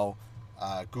how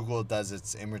Google does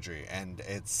its imagery, and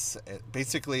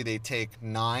basically they take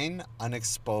 9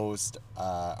 unexposed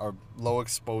or low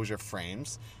exposure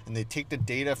frames, and they take the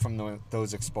data from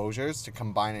those exposures to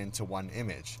combine it into one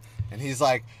image. And he's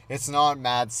like, it's not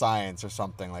mad science or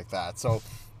something like that. So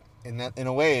in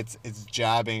a way, it's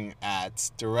jabbing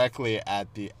directly at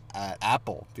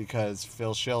Apple, because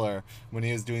Phil Schiller, when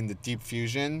he was doing the Deep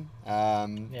Fusion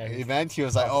event, he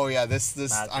was like, "Oh yeah, this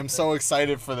I'm so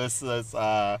excited for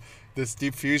this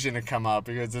Deep Fusion to come out,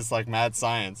 because it's like mad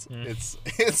science."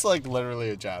 It's like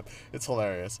literally a jab. It's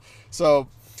hilarious. So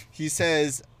he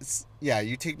says,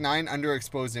 you take 9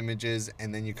 underexposed images,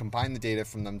 and then you combine the data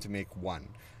from them to make one.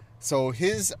 So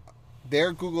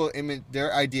their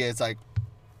idea is like,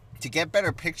 to get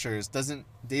better pictures,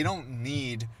 they don't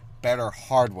need better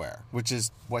hardware, which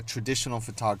is what traditional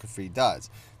photography does.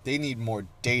 They need more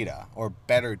data, or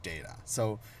better data.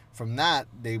 So from that,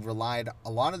 a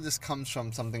lot of this comes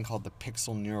from something called the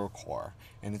Pixel Neural Core,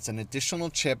 and it's an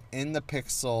additional chip in the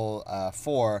Pixel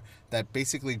 4 that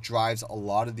basically drives a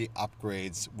lot of the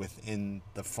upgrades within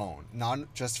the phone.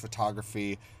 Not just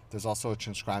photography, there's also a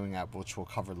transcribing app, which we'll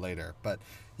cover later. But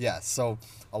yeah, so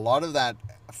a lot of that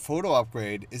photo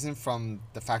upgrade isn't from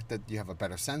the fact that you have a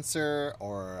better sensor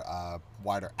or a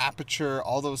wider aperture,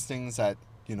 all those things that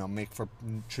make for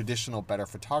traditional better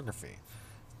photography.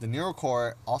 The Neural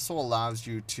Core also allows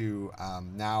you to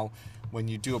now, when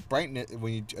you do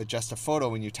when you adjust a photo,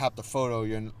 when you tap the photo,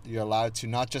 you're allowed to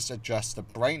not just adjust the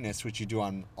brightness, which you do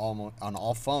on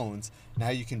all phones. Now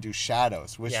you can do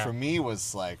shadows, which for me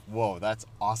was like, whoa, that's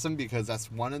awesome, because that's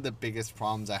one of the biggest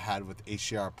problems I had with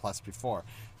HDR Plus before.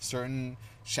 Some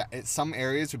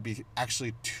areas would be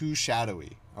actually too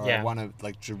shadowy, or I want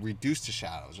to reduce the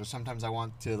shadows, or sometimes I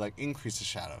want to increase the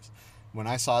shadows. When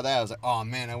I saw that, I was like, oh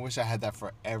man, I wish I had that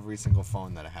for every single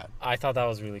phone that I had. I thought that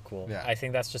was really cool. Yeah. I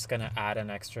think that's just going to add an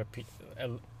extra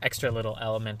little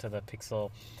element to the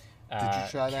Pixel Did you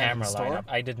try that camera in the store? lineup.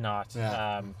 I did not.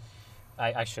 Yeah.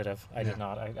 I should have. I did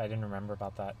not. I didn't remember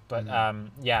about that. But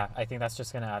I think that's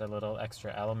just going to add a little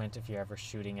extra element if you're ever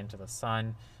shooting into the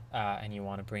sun and you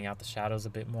want to bring out the shadows a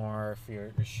bit more. If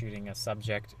you're shooting a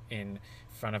subject in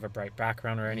front of a bright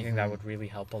background or anything, that would really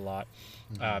help a lot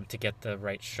to get the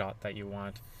right shot that you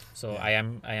want. So I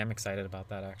am excited about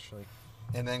that, actually.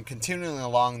 And then continuing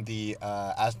along the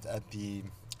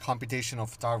computational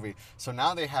photography, so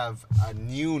now they have a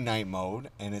new night mode,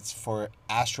 and it's for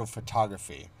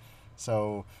astrophotography.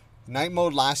 So night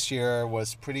mode last year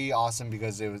was pretty awesome,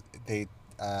 because it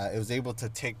was able to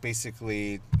take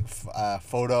basically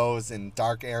photos in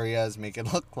dark areas, make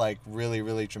it look like really,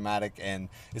 really dramatic, and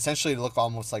essentially look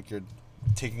almost like you're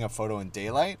taking a photo in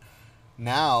daylight.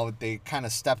 Now they kind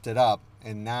of stepped it up,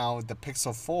 and now the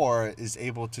Pixel 4 is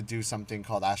able to do something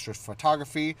called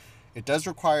astrophotography. It does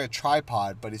require a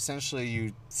tripod, but essentially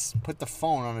you put the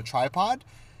phone on a tripod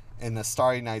in a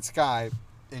starry night sky,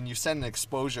 and you set an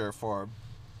exposure for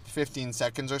 15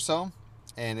 seconds or so,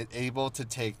 and it's able to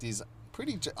take these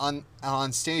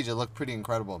on stage, it looked pretty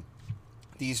incredible,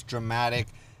 these dramatic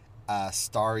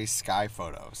starry sky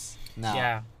photos.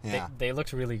 Now, they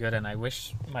looked really good, and I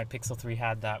wish my Pixel 3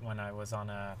 had that when I was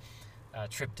on a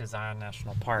trip to Zion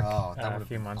National Park a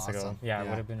few months ago. Yeah, it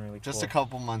would have been really cool. Just a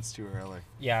couple months too early.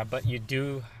 Yeah, but you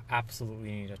do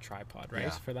absolutely need a tripod,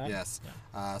 right, for that? Yes,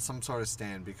 some sort of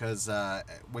stand, because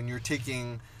when you're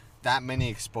taking that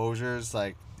many exposures,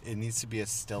 it needs to be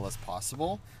as still as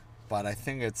possible. But I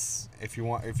think if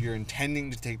you're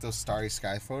intending to take those starry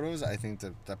sky photos, I think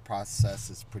the process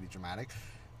is pretty dramatic.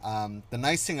 The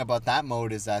nice thing about that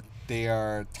mode is that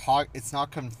it's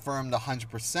not confirmed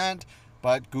 100%,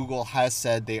 but Google has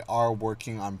said they are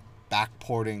working on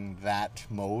backporting that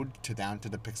mode down to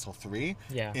the Pixel 3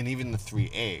 and even the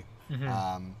 3A.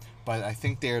 But I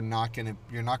think you're not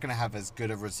gonna have as good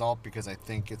a result, because I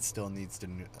think it still needs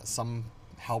some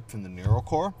help from the Neural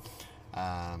Core.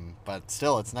 But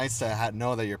still, it's nice to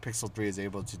know that your Pixel 3 is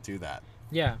able to do that.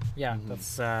 Yeah,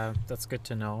 that's good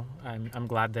to know. I'm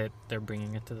glad that they're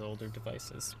bringing it to the older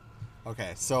devices.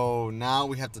 Okay, so now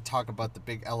we have to talk about the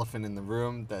big elephant in the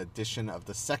room, the addition of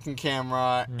the second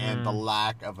camera and the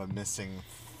lack of a missing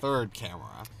third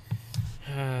camera.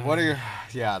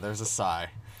 There's a sigh.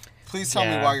 Please tell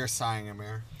me why you're sighing,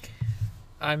 Amir.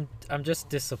 I'm just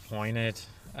disappointed.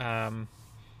 I'm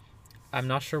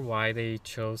not sure why they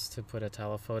chose to put a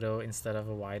telephoto instead of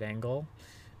a wide angle,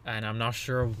 and I'm not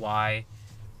sure why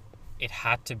it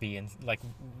had to be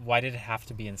why did it have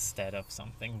to be instead of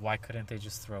something? Why couldn't they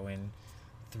just throw in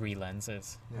 3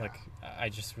 lenses. Yeah. Like, I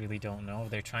just really don't know.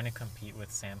 They're trying to compete with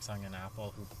Samsung and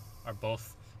Apple, who are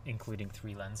both including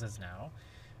 3 lenses now.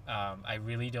 I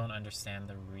really don't understand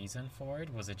the reason for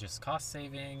it. Was it just cost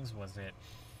savings? Was it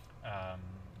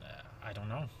I don't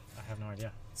know. I have no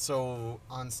idea. So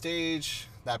on stage,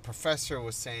 that professor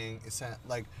was saying is that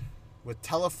like with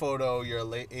telephoto, you're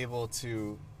able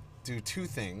to do 2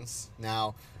 things.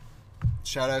 Now,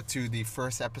 shout out to the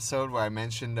first episode where I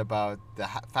mentioned about the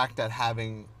fact that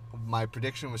my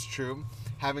prediction was true.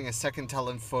 Having a second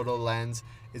telephoto lens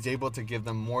is able to give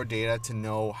them more data to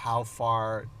know how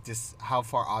far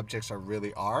objects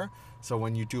really are. So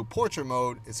when you do portrait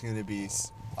mode, it's going to be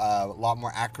a lot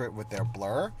more accurate with their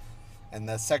blur. And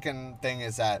the second thing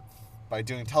is that by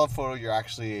doing telephoto, you're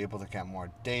actually able to get more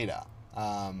data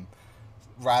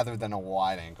rather than a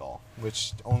wide angle,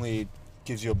 which only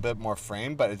gives you a bit more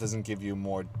frame, but it doesn't give you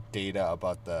more data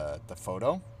about the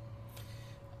photo.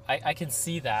 I can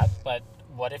see that, but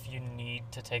what if you need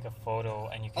to take a photo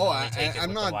and you can only take it I'm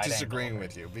with the not wide disagreeing angle?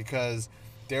 with you, because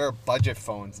there are budget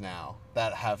phones now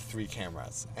that have 3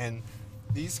 cameras, and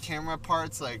these camera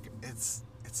parts, like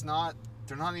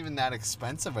they're not even that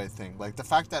expensive. I think like the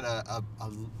fact that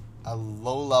a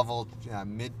low level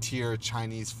mid-tier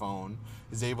Chinese phone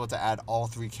is able to add all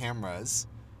 3 cameras,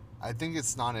 I think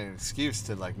it's not an excuse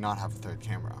to like not have a third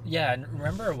camera. Yeah, and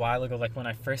remember a while ago, like when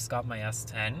I first got my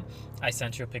S10, I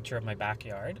sent you a picture of my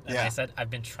backyard, and I said I've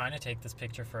been trying to take this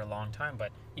picture for a long time,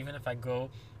 but even if I go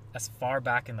as far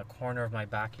back in the corner of my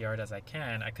backyard as I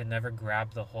can, I could never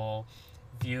grab the whole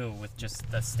view with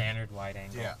just the standard wide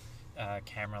angle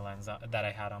camera lens that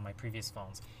I had on my previous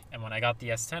phones. And when I got the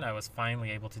S10, I was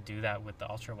finally able to do that with the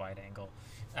ultra wide angle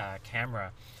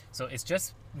camera. So it's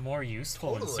just more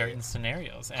useful in certain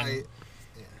scenarios. And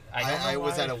I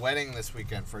was at a wedding this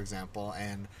weekend, for example,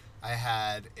 and I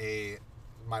had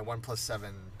my OnePlus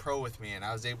 7 Pro with me, and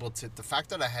I was able to. The fact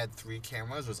that I had 3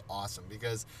 cameras was awesome,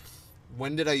 because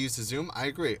when did I use the zoom? I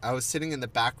agree. I was sitting in the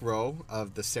back row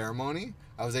of the ceremony.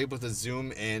 I was able to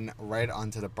zoom in right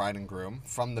onto the bride and groom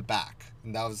from the back,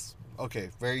 and that was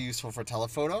very useful for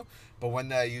telephoto. But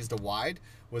when I used the wide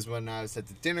was when I was at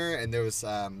the dinner, and there was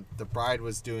the bride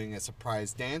was doing a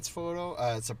surprise dance for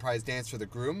the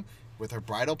groom with her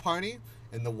bridal party,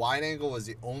 and the wide angle was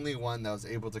the only one that was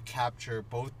able to capture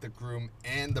both the groom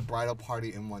and the bridal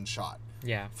party in one shot.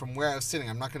 Yeah. From where I was sitting,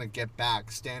 I'm not going to get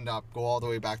back, stand up, go all the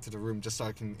way back to the room just so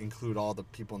I can include all the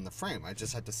people in the frame. I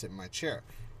just had to sit in my chair.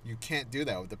 You can't do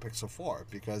that with the Pixel 4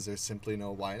 because there's simply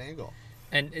no wide angle.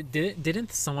 And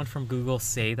didn't someone from Google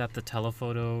say that the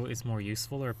telephoto is more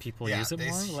useful, or people use it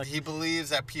more? He believes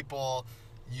that people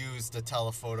use the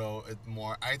telephoto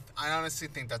more. I honestly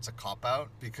think that's a cop-out,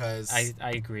 because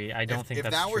I agree. I don't think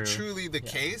that's true. If that were truly the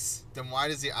case, then why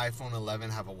does the iPhone 11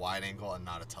 have a wide angle and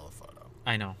not a telephoto?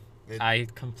 I know. I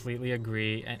completely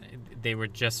agree. And they were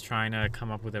just trying to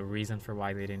come up with a reason for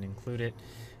why they didn't include it.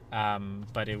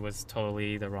 But it was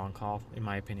totally the wrong call, in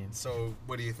my opinion. So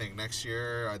what do you think? Next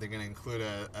year, are they going to include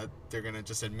they're going to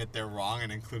just admit they're wrong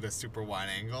and include a super wide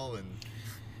angle?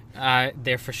 And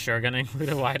they're for sure going to include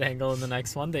a wide angle in the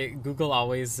next one. Google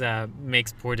always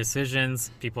makes poor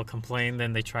decisions. People complain,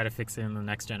 then they try to fix it in the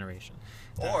next generation.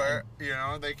 Or,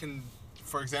 they can...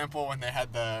 For example, when they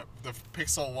had the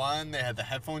Pixel 1, they had the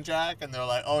headphone jack, and they're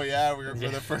like, oh yeah, we're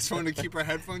the first one to keep our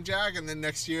headphone jack, and then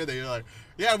next year they're like,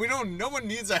 yeah, no one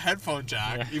needs a headphone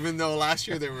jack, even though last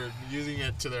year they were using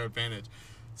it to their advantage.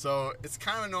 So it's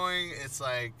kind of annoying. It's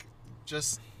like,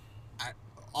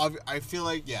 I feel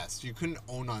like, yes, you couldn't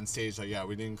own on stage like, yeah,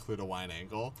 we didn't include a wide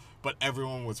angle, but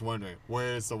everyone was wondering,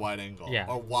 where is the wide angle? Yeah,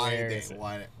 or why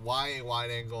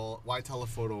wide angle? Why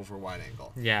telephoto over wide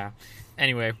angle? Yeah.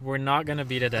 Anyway, we're not going to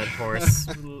beat a dead horse.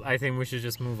 I think we should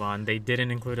just move on. They didn't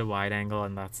include a wide angle,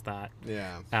 and that's that.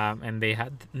 Yeah. And they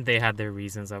had their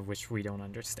reasons, of which we don't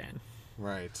understand.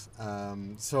 Right.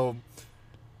 So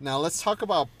now let's talk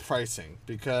about pricing,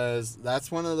 because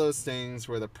that's one of those things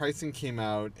where the pricing came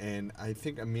out, and I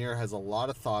think Amir has a lot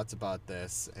of thoughts about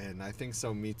this, and I think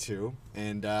so, me too.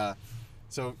 And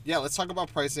so yeah, let's talk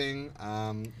about pricing.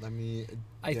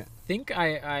 I think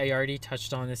I already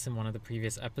touched on this in one of the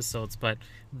previous episodes, but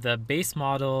the base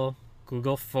model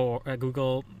Google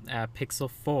Pixel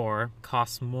 4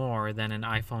 costs more than an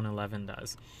iPhone 11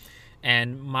 does.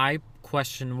 And my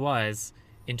question was,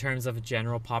 in terms of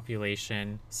general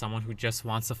population, someone who just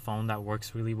wants a phone that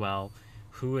works really well,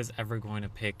 who is ever going to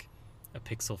pick a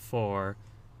Pixel 4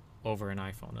 over an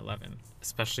iPhone 11,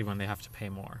 especially when they have to pay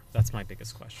more? That's my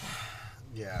biggest question.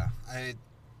 Yeah,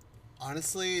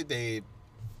 honestly,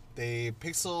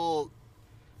 Pixel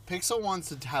wants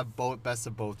to have best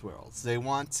of both worlds. They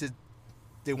want to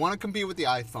they want to compete with the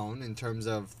iPhone in terms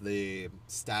of the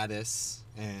status,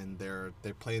 and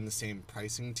they play in the same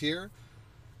pricing tier.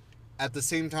 At the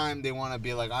same time, they want to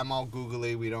be like, I'm all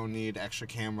googly, we don't need extra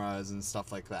cameras and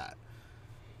stuff like that.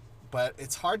 But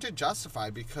it's hard to justify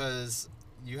because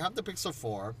you have the Pixel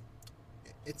 4.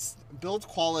 It's build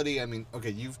quality. I mean,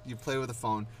 okay, you play with a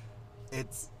phone.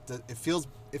 It feels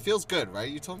good,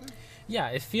 right? You told me. Yeah,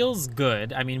 it feels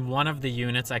good. I mean, one of the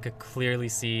units I could clearly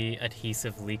see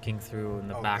adhesive leaking through in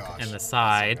the back and the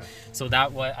side. So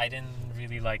I didn't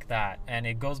really like that. And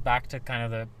it goes back to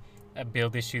kind of the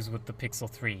build issues with the Pixel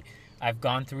 3. I've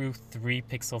gone through 3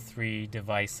 Pixel 3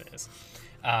 devices.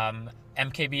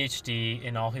 MKBHD,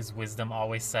 in all his wisdom,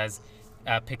 always says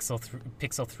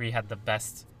Pixel 3 had the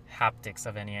best haptics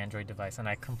of any Android device, and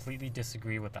I completely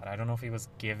disagree with that. I don't know if he was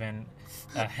given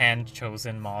a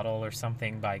hand-chosen model or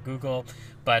something by Google,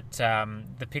 but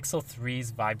the Pixel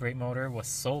 3's vibrate motor was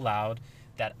so loud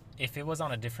that if it was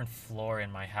on a different floor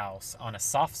in my house, on a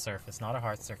soft surface, not a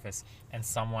hard surface, and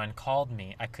someone called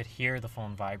me, I could hear the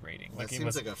phone vibrating. That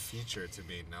seems like a feature to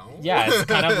me, no? Yeah, it's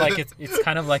kind of like it's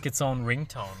kind of like its own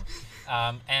ringtone.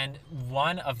 And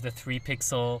one of the 3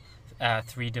 Pixel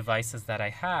 3 devices that I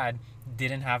had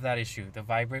didn't have that issue. The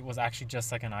vibrate was actually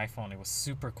just like an iPhone. It was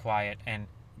super quiet and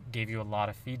gave you a lot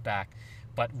of feedback.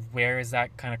 But where is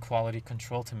that kind of quality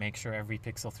control to make sure every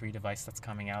Pixel 3 device that's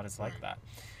coming out is like that?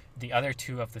 The other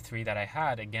 2 of the 3 that I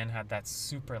had, again, had that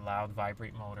super loud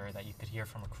vibrate motor that you could hear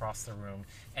from across the room.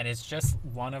 And it's just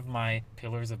one of my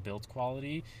pillars of build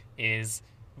quality is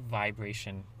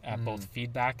vibration, both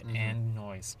feedback and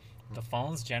noise. The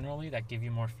phones generally that give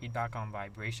you more feedback on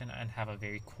vibration and have a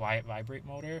very quiet vibrate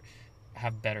motor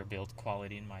have better build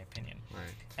quality, in my opinion.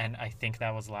 Right. And I think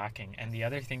that was lacking. And the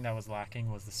other thing that was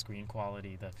lacking was the screen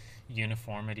quality, the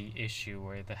uniformity issue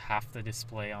where half the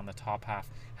display on the top half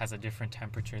has a different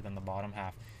temperature than the bottom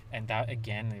half. And that,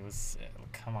 again, it was,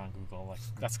 come on, Google, like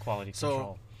that's quality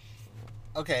control.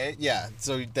 Okay, yeah.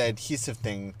 So the adhesive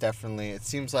thing, definitely. It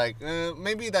seems like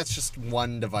maybe that's just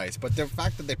one device, but the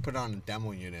fact that they put it on a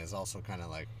demo unit is also kind of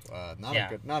like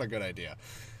not a good idea.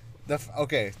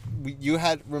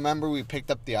 Remember we picked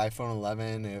up the iPhone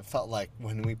 11, and it felt like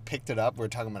when we picked it up, we were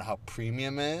talking about how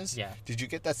premium it is. Yeah. Did you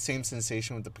get that same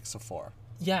sensation with the Pixel 4?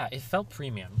 Yeah, it felt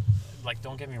premium. Like,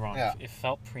 don't get me wrong, it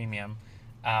felt premium.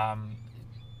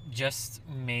 Just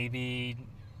maybe,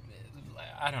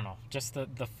 I don't know, just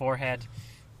the forehead,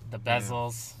 the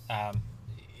bezels.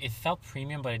 It felt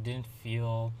premium, but it didn't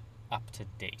feel up to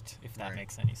date, if that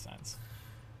makes any sense.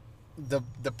 The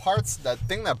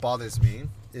thing that bothers me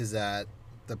is that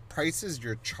the prices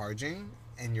you're charging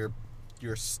and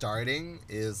you're starting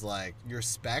is like your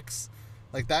specs,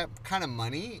 like that kind of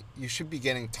money, you should be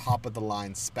getting top of the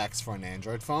line specs for an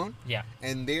Android phone. Yeah.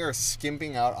 And they are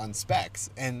skimping out on specs,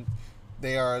 and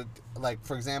they are like,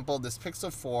 for example, this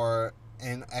Pixel 4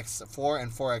 and X4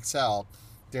 and 4 XL,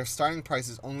 their starting price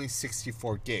is only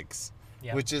 64 gigs,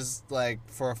 which is like,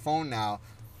 for a phone now,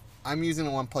 I'm using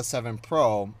the OnePlus 7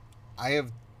 Pro. I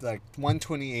have like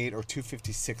 128 or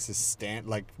 256 is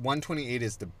like 128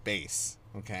 is the base,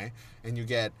 okay? And you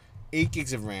get 8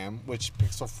 gigs of RAM, which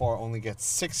Pixel 4 only gets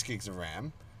 6 gigs of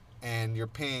RAM, and you're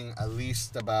paying at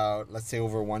least about, let's say,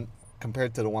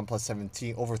 compared to the OnePlus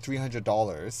 7T, over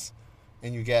 $300,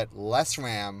 and you get less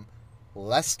RAM,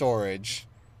 less storage,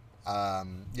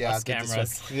 less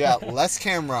cameras. Less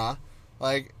camera,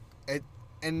 like it.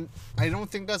 And I don't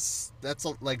think that's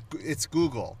like, it's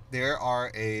Google. They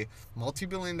are a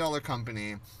multi-billion-dollar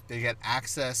company. They get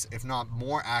access, if not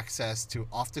more access, to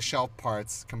off-the-shelf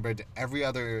parts compared to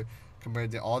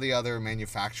all the other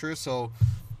manufacturers. So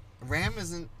RAM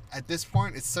isn't, at this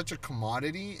point, it's such a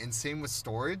commodity, and same with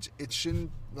storage. It shouldn't,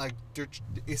 like,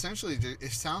 it sounds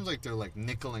like they're like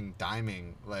nickel and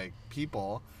diming like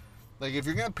people. Like, if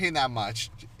you're gonna pay that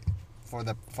much for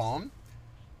the phone,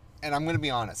 and I'm going to be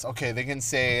honest, okay, they can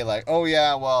say, like, oh,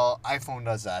 yeah, well, iPhone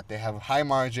does that. They have high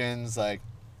margins, like,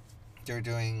 they're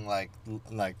doing, like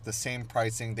the same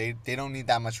pricing. They don't need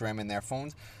that much RAM in their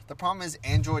phones. The problem is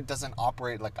Android doesn't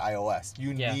operate like iOS.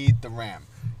 You need the RAM.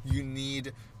 You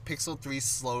need Pixel 3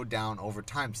 slowed down over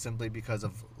time simply because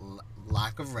of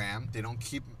lack of RAM. They don't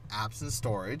keep apps in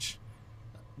storage.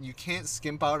 You can't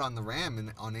skimp out on the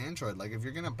RAM on Android. Like, if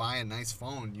you're gonna buy a nice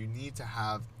phone, you need to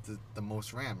have the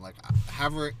most RAM. Like,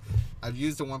 I've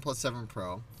used the OnePlus 7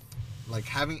 Pro. Like,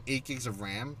 having 8 gigs of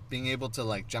RAM, being able to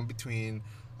like jump between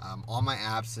all my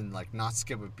apps and like not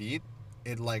skip a beat,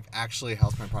 it like actually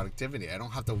helps my productivity. I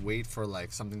don't have to wait for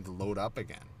like something to load up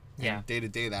again. Yeah. And day to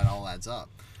day, that all adds up.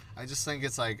 I just think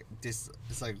it's like this.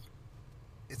 It's like,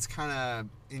 it's kind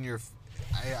of in your.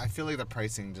 I feel like the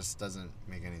pricing just doesn't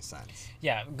make any sense.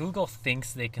 Yeah, Google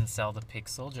thinks they can sell the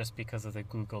Pixel just because of the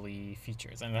googly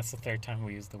features, and that's the third time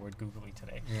we used the word googly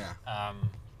today. Yeah.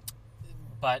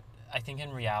 But I think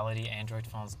in reality, Android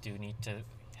phones do need to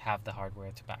have the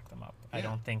hardware to back them up. Yeah. I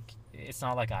don't think it's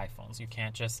not like iPhones. You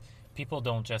can't just people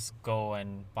don't just go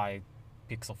and buy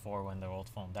Pixel 4 when their old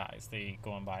phone dies. They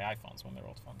go and buy iPhones when their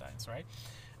old phone dies, right?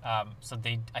 So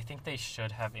I think they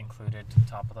should have included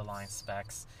top of the line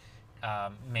specs.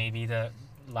 Maybe the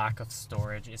lack of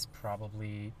storage is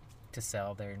probably to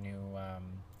sell their new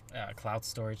cloud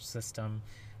storage system.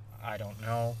 I don't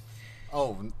know.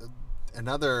 Oh,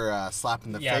 another slap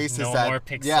in the face no is that more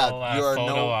Pixel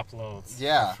photo uploads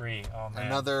for free. Oh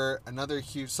man. Another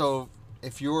huge. So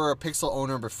if you were a Pixel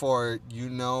owner before, you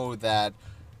know that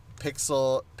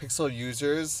Pixel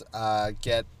users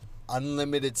get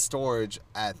unlimited storage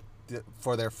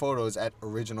for their photos at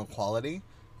original quality,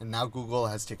 and now Google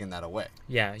has taken that away.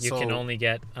 Yeah, you can only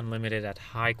get unlimited at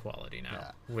high quality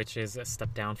now, which is a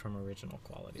step down from original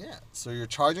quality. Yeah, so you're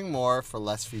charging more for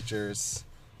less features.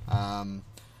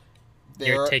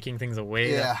 You're taking things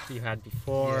away that you had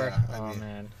before. Yeah,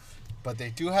 man. But they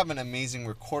do have an amazing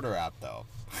recorder app, though.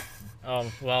 Oh,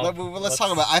 well. Let's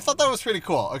talk about it. I thought that was pretty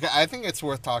cool. Okay, I think it's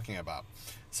worth talking about.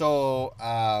 So,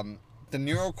 the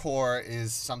Neural Core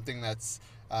is something that's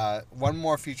one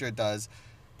more feature it does.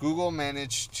 Google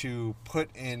managed to put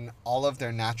in all of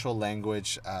their natural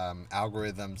language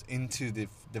algorithms into the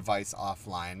device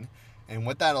offline. And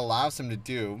what that allows them to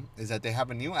do is that they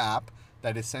have a new app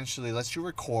that essentially lets you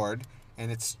record,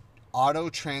 and it's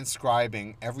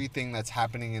auto-transcribing everything that's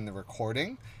happening in the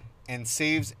recording, and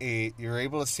you're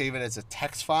able to save it as a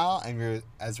text file, and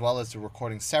as well as the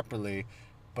recording separately.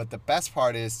 But the best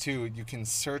part is too, you can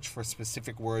search for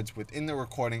specific words within the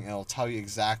recording, and it'll tell you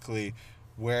exactly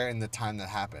where in the time that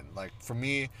happened. Like for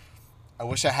me, I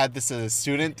wish I had this as a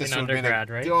student. This would have been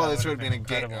right? This would have been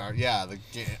the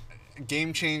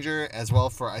game changer as well.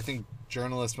 For I think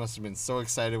journalists must have been so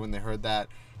excited when they heard that.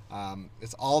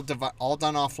 It's all done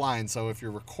offline, so if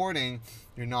you're recording,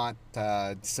 you're not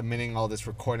submitting all this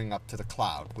recording up to the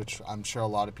cloud, which I'm sure a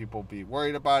lot of people will be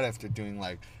worried about if they're doing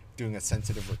a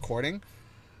sensitive recording.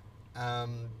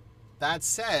 That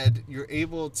said, you're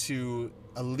able to,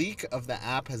 a leak of the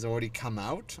app has already come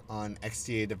out on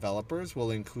XDA developers.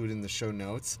 We'll include in the show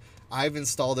notes. I've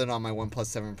installed it on my OnePlus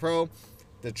 7 Pro.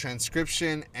 The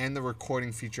transcription and the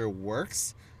recording feature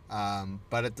works,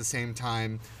 but at the same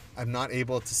time, I'm not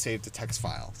able to save the text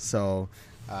file. So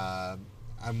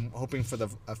I'm hoping for the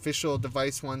official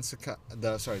device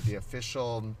the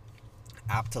official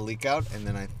app to leak out, and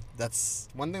then that's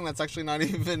one thing that's actually not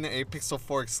even a Pixel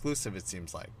 4 exclusive, it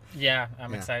seems like. Yeah,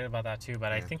 I'm excited about that too,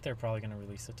 but I think they're probably going to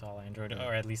release it to all Android,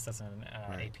 or at least as an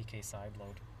APK side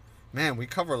load. Man, we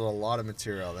covered a lot of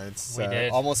material. It's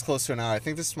almost close to an hour. I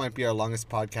think this might be our longest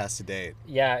podcast to date.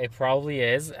 Yeah, it probably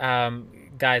is.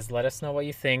 Guys, let us know what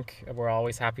you think. We're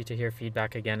always happy to hear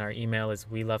feedback. Again, our email is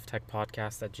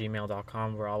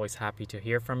welovetechpodcast@gmail.com. We're always happy to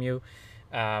hear from you.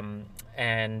 And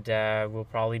we'll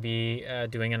probably be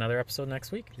doing another episode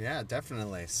next week. Yeah,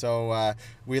 definitely. So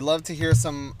we'd love to hear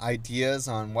some ideas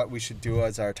on what we should do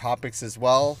as our topics as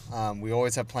well. We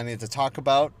always have plenty to talk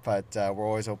about, but we're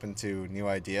always open to new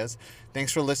ideas.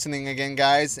 Thanks for listening again,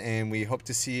 guys, and we hope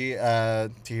to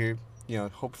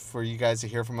hope for you guys to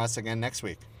hear from us again next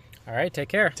week. All right, take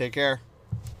care. Take care.